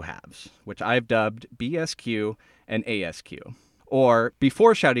in two halves, which I've dubbed BSQ and ASQ. Or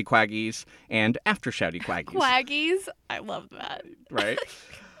Before Shouty Quaggies and After Shouty Quaggies. Quaggies? I love that. Right?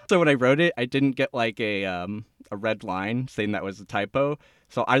 So when I wrote it, I didn't get like a red line saying that was a typo.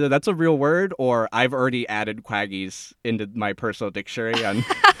 So either that's a real word or I've already added Quaggies into my personal dictionary on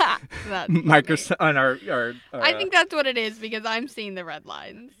Microsoft on our I think that's what it is because I'm seeing the red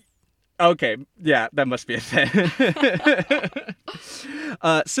lines. Okay, yeah, that must be a thing.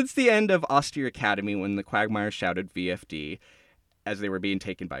 Since the end of Austere Academy, when the Quagmires shouted VFD as they were being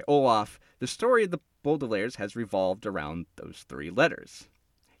taken by Olaf, the story of the Baudelaires has revolved around those three letters.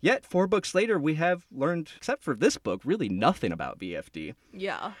 Yet, 4 books later, we have learned, except for this book, really nothing about VFD.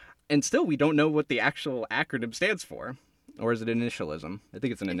 Yeah. And still, we don't know what the actual acronym stands for. Or is it initialism? I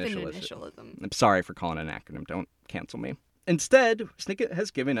think it's an initialism. I'm sorry for calling it an acronym. Don't cancel me. Instead, Snicket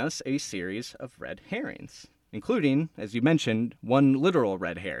has given us a series of red herrings, including, as you mentioned, one literal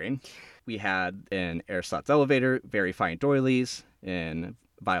red herring. We had in Aristotle's Elevator, Very Fine Doilies, in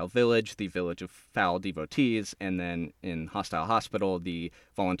Vile Village, the Village of Foul Devotees, and then in Hostile Hospital, the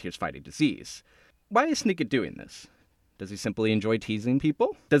Volunteers Fighting Disease. Why is Snicket doing this? Does he simply enjoy teasing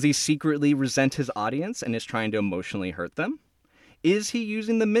people? Does he secretly resent his audience and is trying to emotionally hurt them? Is he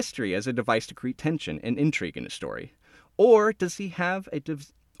using the mystery as a device to create tension and intrigue in his story? Or does he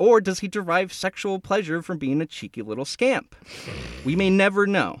derive sexual pleasure from being a cheeky little scamp? We may never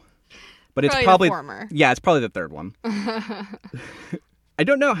know. But it's probably the former. Yeah, it's probably the third one. I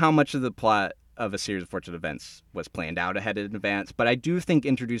don't know how much of the plot of A Series of Fortunate Events was planned out ahead in advance, but I do think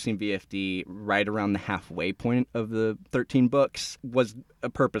introducing VFD right around the halfway point of the 13 books was a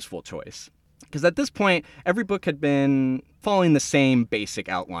purposeful choice. Because at this point, every book had been following the same basic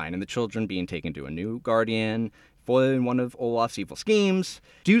outline, and the children being taken to a new guardian, foiling one of Olaf's evil schemes.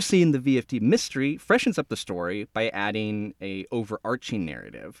 Seeing the VFD mystery freshens up the story by adding a overarching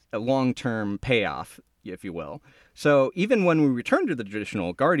narrative, a long-term payoff, if you will. So even when we return to the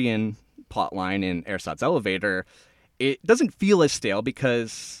traditional guardian plotline in Aristotle's Elevator, it doesn't feel as stale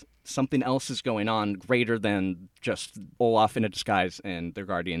because something else is going on greater than just Olaf in a disguise and their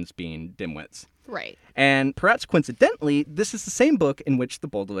guardians being dimwits. Right. And perhaps coincidentally, this is the same book in which the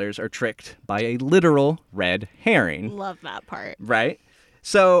Baudelaires are tricked by a literal red herring. Love that part. Right?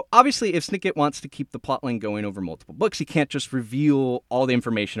 So, obviously, if Snicket wants to keep the plotline going over multiple books, he can't just reveal all the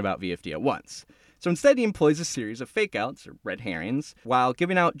information about VFD at once. So instead, he employs a series of fake-outs, or red herrings, while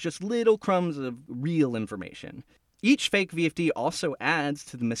giving out just little crumbs of real information. Each fake VFD also adds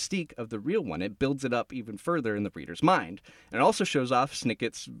to the mystique of the real one. It builds it up even further in the reader's mind. And it also shows off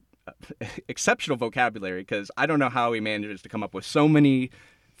Snicket's exceptional vocabulary, because I don't know how he manages to come up with so many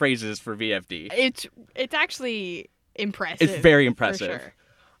phrases for VFD. It's actually impressive. It's very impressive. For sure.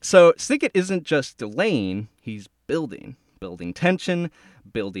 So Snicket isn't just delaying, he's building tension,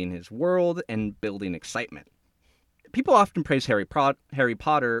 building his world, and building excitement. People often praise Harry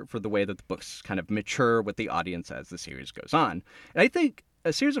Potter for the way that the books kind of mature with the audience as the series goes on. And I think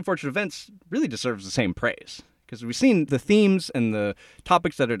A Series of Fortunate Events really deserves the same praise. Because we've seen the themes and the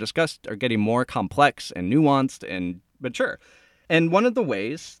topics that are discussed are getting more complex and nuanced and mature. And one of the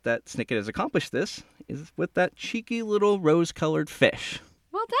ways that Snicket has accomplished this is with that cheeky little rose-colored fish.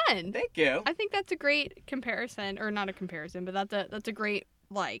 Well done. Thank you. I think that's a great comparison, or not a comparison, but that's a great,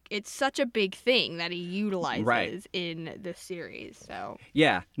 like, it's such a big thing that he utilizes in this series. So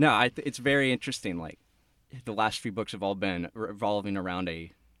yeah, no, it's very interesting. Like, the last few books have all been revolving around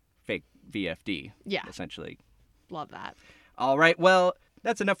a fake VFD. Yeah. Essentially. Love that. All right, well,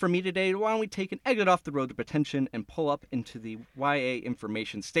 that's enough for me today. Why don't we take an exit off the road to pretension and pull up into the YA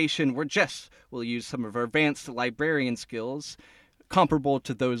information station where Jess will use some of her advanced librarian skills, comparable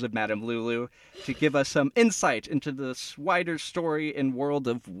to those of Madame Lulu, to give us some insight into this wider story and world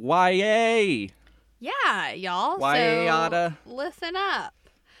of YA. Yeah, y'all. YA-yada. So listen up.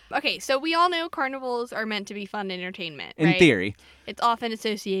 Okay, so we all know carnivals are meant to be fun entertainment, In right? theory. It's often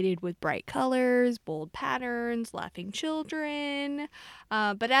associated with bright colors, bold patterns, laughing children.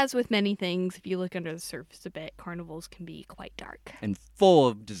 But as with many things, if you look under the surface a bit, carnivals can be quite dark. And full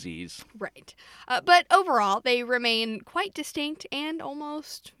of disease. Right. But overall, they remain quite distinct and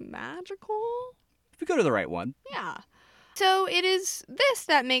almost magical. If we go to the right one. Yeah. So it is this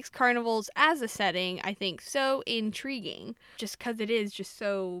that makes carnivals as a setting, I think, so intriguing, just because it is just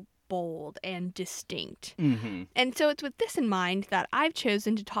so bold and distinct. Mm-hmm. And so it's with this in mind that I've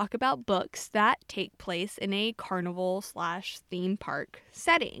chosen to talk about books that take place in a carnival/theme park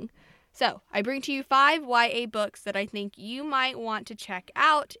setting. So I bring to you 5 YA books that I think you might want to check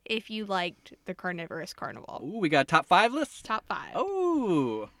out if you liked the Carnivorous Carnival. Ooh, we got a top 5 list? Top 5.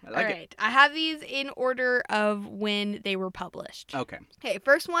 Oh, I like All it. right. I have these in order of when they were published. Okay. Okay,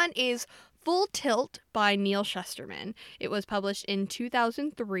 first one is Full Tilt by Neil Shusterman. It was published in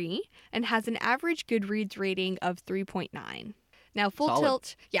 2003 and has an average Goodreads rating of 3.9. Now,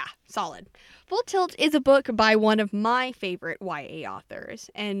 Tilt, yeah, solid. Full Tilt is a book by one of my favorite YA authors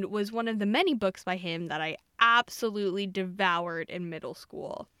and was one of the many books by him that I absolutely devoured in middle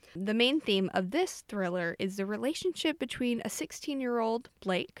school. The main theme of this thriller is the relationship between a 16-year-old,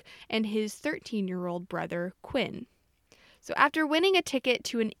 Blake, and his 13-year-old brother, Quinn. So after winning a ticket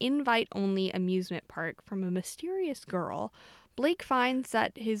to an invite-only amusement park from a mysterious girl, Blake finds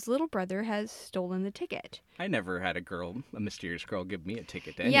that his little brother has stolen the ticket. I never had a mysterious girl, give me a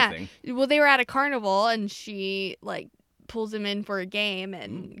ticket to anything. Yeah, well, they were at a carnival, and she, pulls him in for a game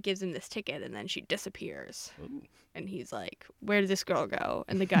and gives him this ticket, and then she disappears. Ooh. And he's like, where did this girl go?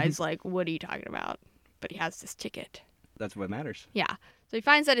 And the guy's like, what are you talking about? But he has this ticket. That's what matters. Yeah. So he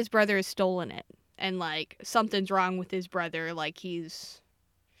finds that his brother has stolen it, and, something's wrong with his brother. He's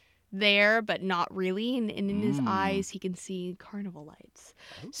there, but not really. And in his eyes, he can see carnival lights.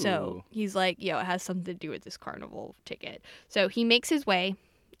 Ooh. So he's like, it has something to do with this carnival ticket. So he makes his way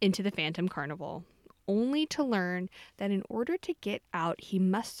into the Phantom Carnival, only to learn that in order to get out, he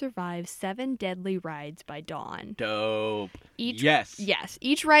must survive 7 deadly rides by dawn. Dope. Yes,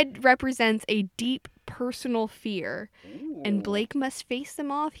 each ride represents a deep personal fear, Ooh. and Blake must face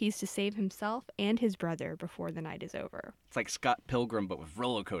them all if he's to save himself and his brother before the night is over. It's like Scott Pilgrim, but with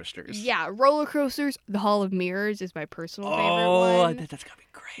roller coasters. Yeah, roller coasters. The Hall of Mirrors is my personal favorite one. That's gotta be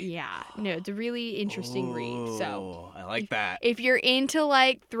great. Yeah, no, it's a really interesting read. So I like that. if you're into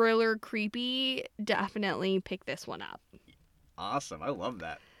thriller, creepy, definitely pick this one up. Awesome, I love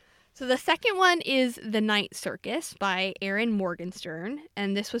that. So the second one is The Night Circus by Erin Morgenstern,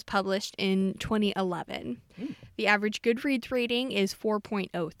 and this was published in 2011. The average Goodreads rating is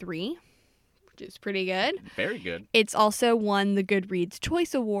 4.03, which is pretty good. Very good. It's also won the Goodreads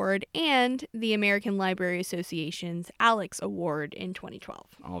Choice Award and the American Library Association's Alex Award in 2012.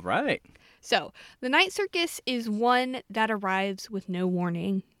 All right. So, The Night Circus is one that arrives with no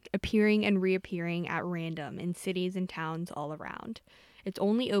warning, appearing and reappearing at random in cities and towns all around. It's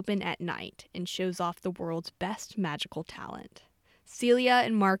only open at night and shows off the world's best magical talent. Celia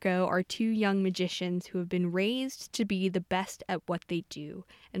and Marco are 2 young magicians who have been raised to be the best at what they do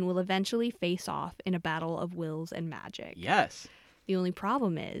and will eventually face off in a battle of wills and magic. Yes. The only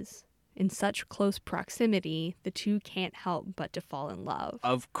problem is, in such close proximity, the 2 can't help but to fall in love.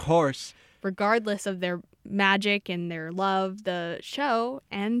 Of course. Regardless of their magic and their love, the show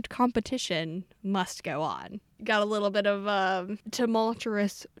and competition must go on. Got a little bit of a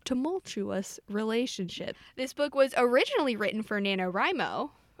tumultuous relationship. This book was originally written for NaNoWriMo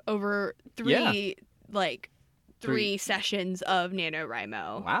over 3 3 sessions of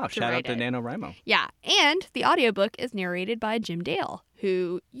NaNoWriMo. Wow, shout out to it. NaNoWriMo. Yeah, and the audiobook is narrated by Jim Dale,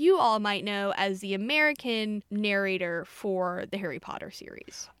 who you all might know as the American narrator for the Harry Potter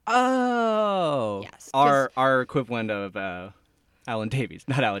series. Oh. Yes. Our equivalent of Alan Davies.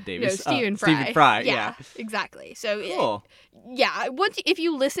 Not Alan Davies. No, Stephen Fry. Stephen Fry, yeah. Exactly. So, Cool. if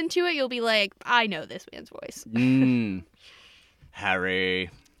you listen to it, you'll be like, I know this man's voice. Harry.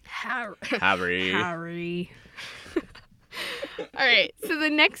 Harry. All right, so the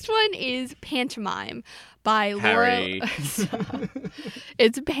next one is Pantomime by Harry. Laura.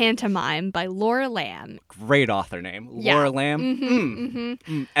 It's Pantomime by Laura Lamb. Great author name. Yeah. Laura Lamb.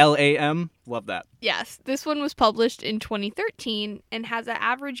 Lam. Love that. Yes, this one was published in 2013 and has an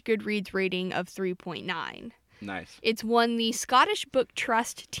average Goodreads rating of 3.9. Nice. It's won the Scottish Book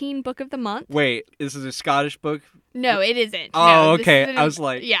Trust Teen Book of the Month. Wait, this is a Scottish book? No, it isn't. Oh, No, this okay. isn't I was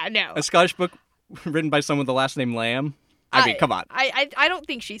like, yeah, no. a Scottish book written by someone with the last name Lamb? I mean, come on. I don't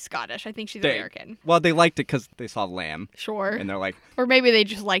think she's Scottish. I think she's American. Well, they liked it because they saw Lamb. Sure. And they're like, Or maybe they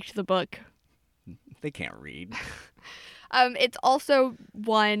just liked the book. they can't read. It's also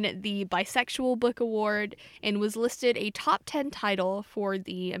won the Bisexual Book Award and was listed a top 10 title for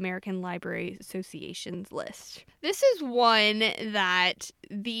the American Library Association's list. This is one that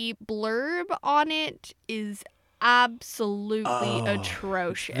the blurb on it is absolutely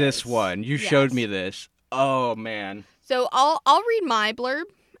atrocious. This one. You showed me this. Oh, man. So I'll read my blurb,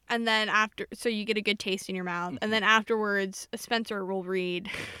 and then so you get a good taste in your mouth, and then afterwards Spencer will read.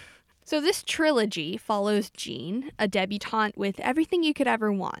 So this trilogy follows Jean, a debutante with everything you could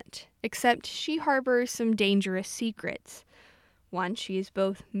ever want, except she harbors some dangerous secrets. 1, she is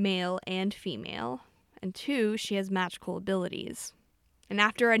both male and female, and 2, she has magical abilities. And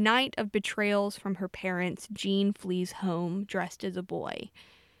after a night of betrayals from her parents, Jean flees home dressed as a boy.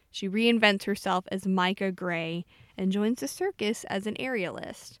 She reinvents herself as Micah Gray and joins the circus as an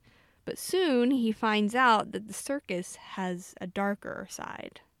aerialist. But soon he finds out that the circus has a darker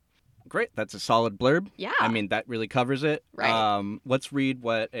side. Great. That's a solid blurb. Yeah. I mean, that really covers it. Right. Let's read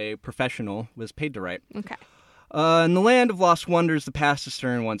what a professional was paid to write. Okay. In the land of lost wonders, the past is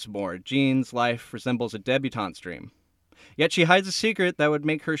stirring once more. Jean's life resembles a debutante's dream. Yet she hides a secret that would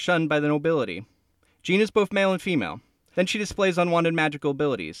make her shunned by the nobility. Jean is both male and female. Then she displays unwanted magical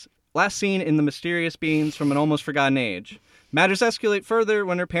abilities. Last seen in the mysterious beings from an almost forgotten age. Matters escalate further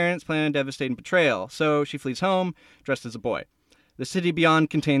when her parents plan a devastating betrayal, so she flees home, dressed as a boy. The city beyond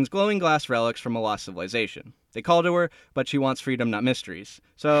contains glowing glass relics from a lost civilization. They call to her, but she wants freedom, not mysteries.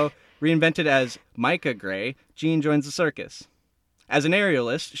 So, reinvented as Micah Gray, Jean joins the circus. As an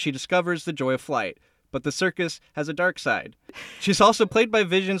aerialist, she discovers the joy of flight, but the circus has a dark side. She's also plagued by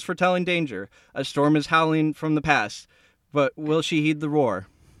visions foretelling danger. A storm is howling from the past, but will she heed the roar?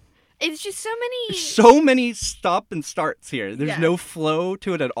 It's just So many stop and starts here. There's Yeah. no flow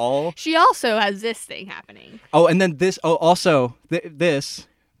to it at all. She also has this thing happening. Oh, and then this. Oh, also this.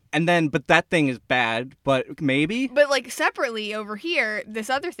 And then, but that thing is bad, but maybe? But, like, separately over here, this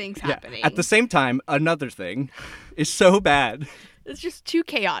other thing's happening. Yeah. At the same time, another thing is so bad. It's just too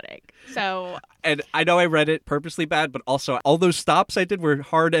chaotic. So... And I know I read it purposely bad, but also all those stops I did were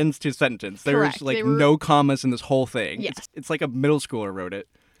hard ends to sentence. There Correct. was, like, They were- no commas in this whole thing. Yes. It's like a middle schooler wrote it.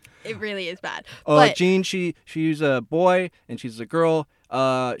 It really is bad. But Jean, she's a boy and she's a girl.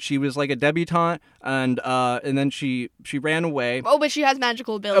 She was like a debutante, and then she ran away. but she has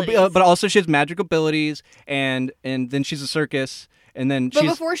magical abilities. But also she has magical abilities, and then she's a circus, and then But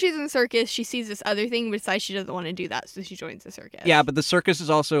before she's in the circus, she sees this other thing, but decides she doesn't want to do that, so she joins the circus. yeah, but the circus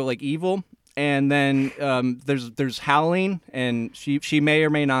is also like evil, and then there's howling, and she may or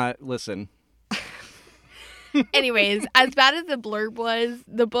may not listen. Anyways, as bad as the blurb was,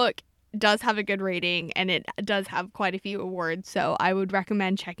 the book does have a good rating, and it does have quite a few awards, so I would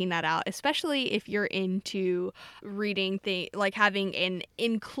recommend checking that out, especially if you're into reading like having an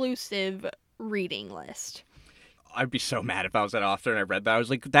inclusive reading list. I'd be so mad if I was that author and I read that. I was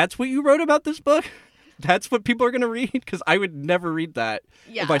like, that's what you wrote about this book? That's what people are going to read? Because I would never read that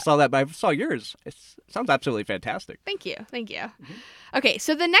if I saw that, but I saw yours. It sounds absolutely fantastic. Thank you. Mm-hmm. Okay,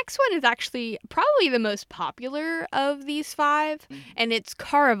 so the next one is actually probably the most popular of these 5, and it's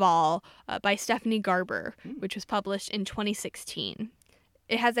Carnival by Stephanie Garber, which was published in 2016.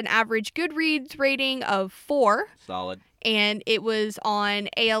 It has an average Goodreads rating of 4. Solid. And it was on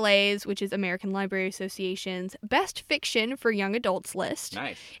ALA's, which is American Library Association's Best Fiction for Young Adults list.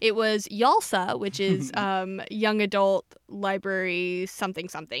 Nice. It was YALSA, which is Young Adult library something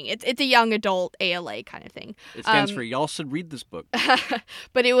something. It's a young adult ALA kind of thing. It stands for Y'all Should Read This Book.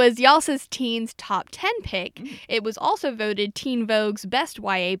 But it was Yalsa's Teens Top 10 pick. It was also voted Teen Vogue's Best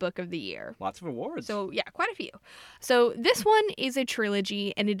YA Book of the Year. Lots of awards. So, yeah, quite a few. So, this one is a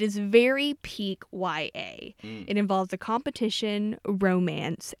trilogy, and it is very peak YA. It involves a competition,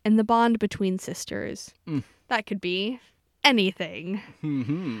 romance, and the bond between sisters. That could be anything.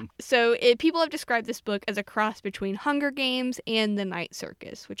 So people have described this book as a cross between Hunger Games and The Night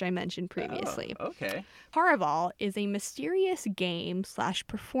Circus, which I mentioned previously. Oh, okay. Carnival is a mysterious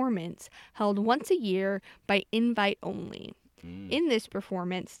game/performance held once a year by invite only. In this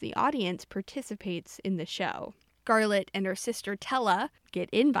performance, the audience participates in the show. Scarlett and her sister Tella get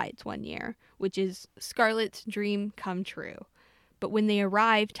invites one year, which is Scarlett's dream come true. But when they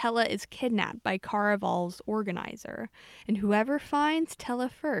arrive, Tella is kidnapped by Carnival's organizer, and whoever finds Tella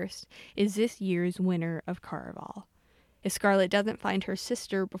first is this year's winner of Carnival. If Scarlett doesn't find her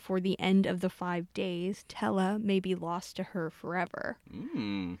sister before the end of the 5 days, Tella may be lost to her forever.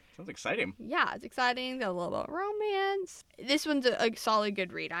 Sounds exciting. Yeah, it's exciting. There's a little bit of romance. This one's a solid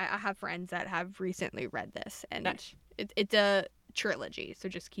good read. I have friends that have recently read this, and nice. It's a trilogy, so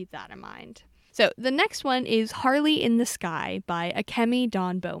just keep that in mind. So the next one is Harley in the Sky by Akemi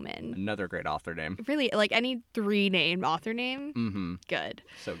Dawn Bowman. Another great author name. Really, like any 3-name author name, good.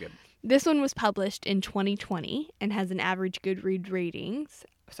 So good. This one was published in 2020 and has an average Goodreads ratings.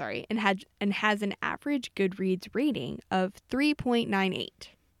 And has an average Goodreads rating of 3.98.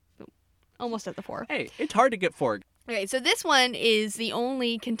 Almost at the 4. Hey, it's hard to get 4. Okay, so this one is the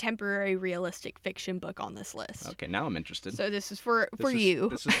only contemporary realistic fiction book on this list. Okay, now I'm interested. So this is for you.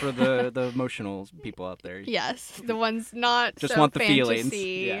 This is for the emotional people out there. Yes, the ones not just so want the fantasy.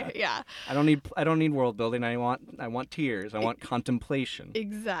 feelings. Yeah. I don't need world building. I want tears. I want contemplation.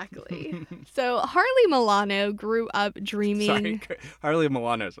 Exactly. So Harley Milano grew up dreaming. Sorry, Harley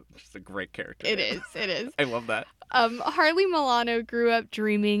Milano is just a great character. It is. I love that. Harley Milano grew up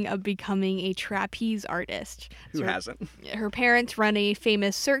dreaming of becoming a trapeze artist. Who hasn't? Her parents run a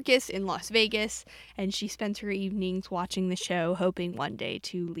famous circus in Las Vegas, and she spends her evenings watching the show, hoping one day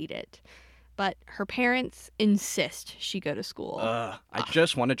to lead it. But her parents insist she go to school. I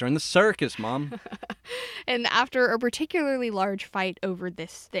just want to join the circus, Mom. And after a particularly large fight over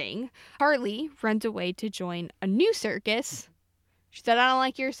this thing, Harley runs away to join a new circus. She said, I don't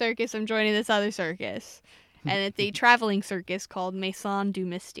like your circus, I'm joining this other circus. And it's a traveling circus called Maison du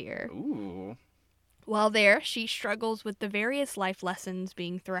Mystère. Ooh. While there, she struggles with the various life lessons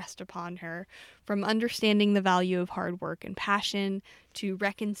being thrust upon her, from understanding the value of hard work and passion to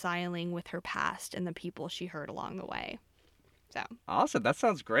reconciling with her past and the people she hurt along the way. So Awesome. That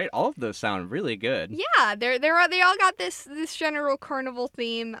sounds great. All of those sound really good. yeah, they all got this general carnival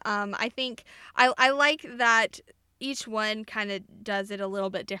theme. I think I like that each one kind of does it a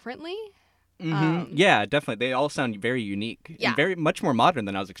little bit differently. Yeah, definitely. They all sound very unique. Yeah. And very much more modern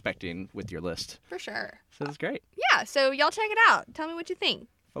than I was expecting with your list. For sure. So that's great. Yeah, so y'all check it out. Tell me what you think.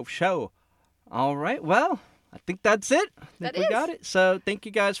 Oh, show. All right. Well, I think that's it. I think we got it. So thank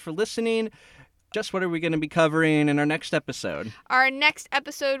you guys for listening. Just what are we going to be covering in our next episode? Our next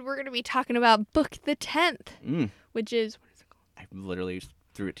episode, we're going to be talking about Book the 10th, which is, what is it called? I literally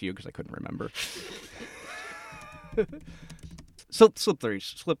threw it to you because I couldn't remember. Slippery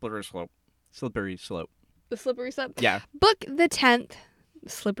slope. Slippery slope. The Slippery Slope? Yeah. Book the 10th,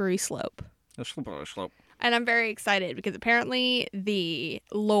 Slippery Slope. The slippery slope. And I'm very excited because apparently the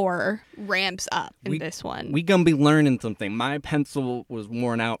lore ramps up in this one. We gonna be learning something. My pencil was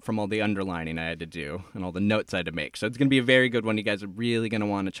worn out from all the underlining I had to do and all the notes I had to make. So it's gonna be a very good one. You guys are really gonna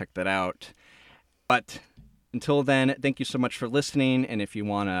want to check that out. But until then, thank you so much for listening. And if you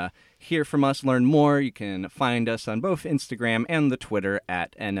want to hear from us, learn more, you can find us on both Instagram and the Twitter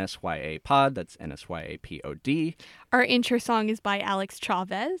at NSYAPod. That's NSYAPOD. Our intro song is by Alex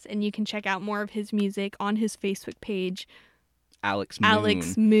Chavez, and you can check out more of his music on his Facebook page, Alex Moon.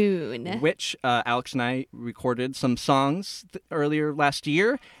 Alex Moon. Which Alex and I recorded some songs earlier last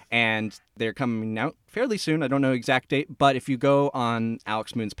year, and they're coming out fairly soon. I don't know exact date, but if you go on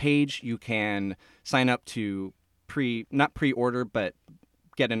Alex Moon's page, you can sign up to not pre-order, but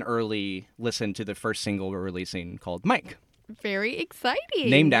get an early listen to the first single we're releasing called Mike. Very exciting.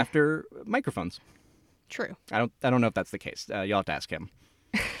 Named after microphones. True. I don't know if that's the case. You'll have to ask him.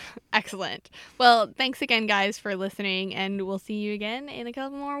 Excellent. Well, thanks again, guys, for listening, and we'll see you again in a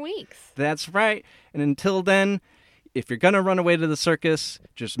couple more weeks. That's right. And until then, if you're going to run away to the circus,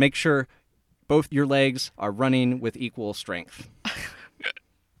 just make sure both your legs are running with equal strength.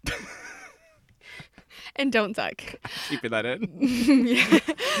 And don't suck. Keeping that in.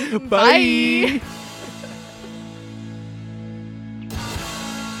 Bye.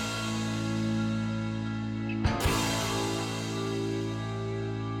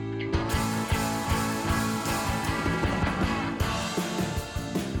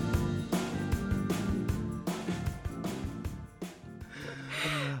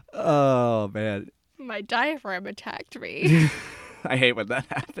 Oh, man. My diaphragm attacked me. I hate when that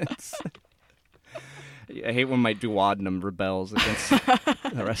happens. I hate when my duodenum rebels against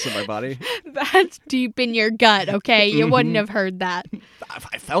the rest of my body. That's deep in your gut, okay? You wouldn't have heard that.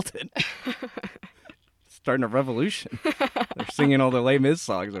 I felt it. Starting a revolution. They're singing all the Les Mis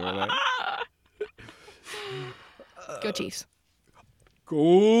songs over there. Go Chiefs.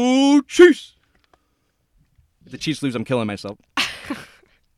 Go Chiefs! If the Chiefs lose, I'm killing myself.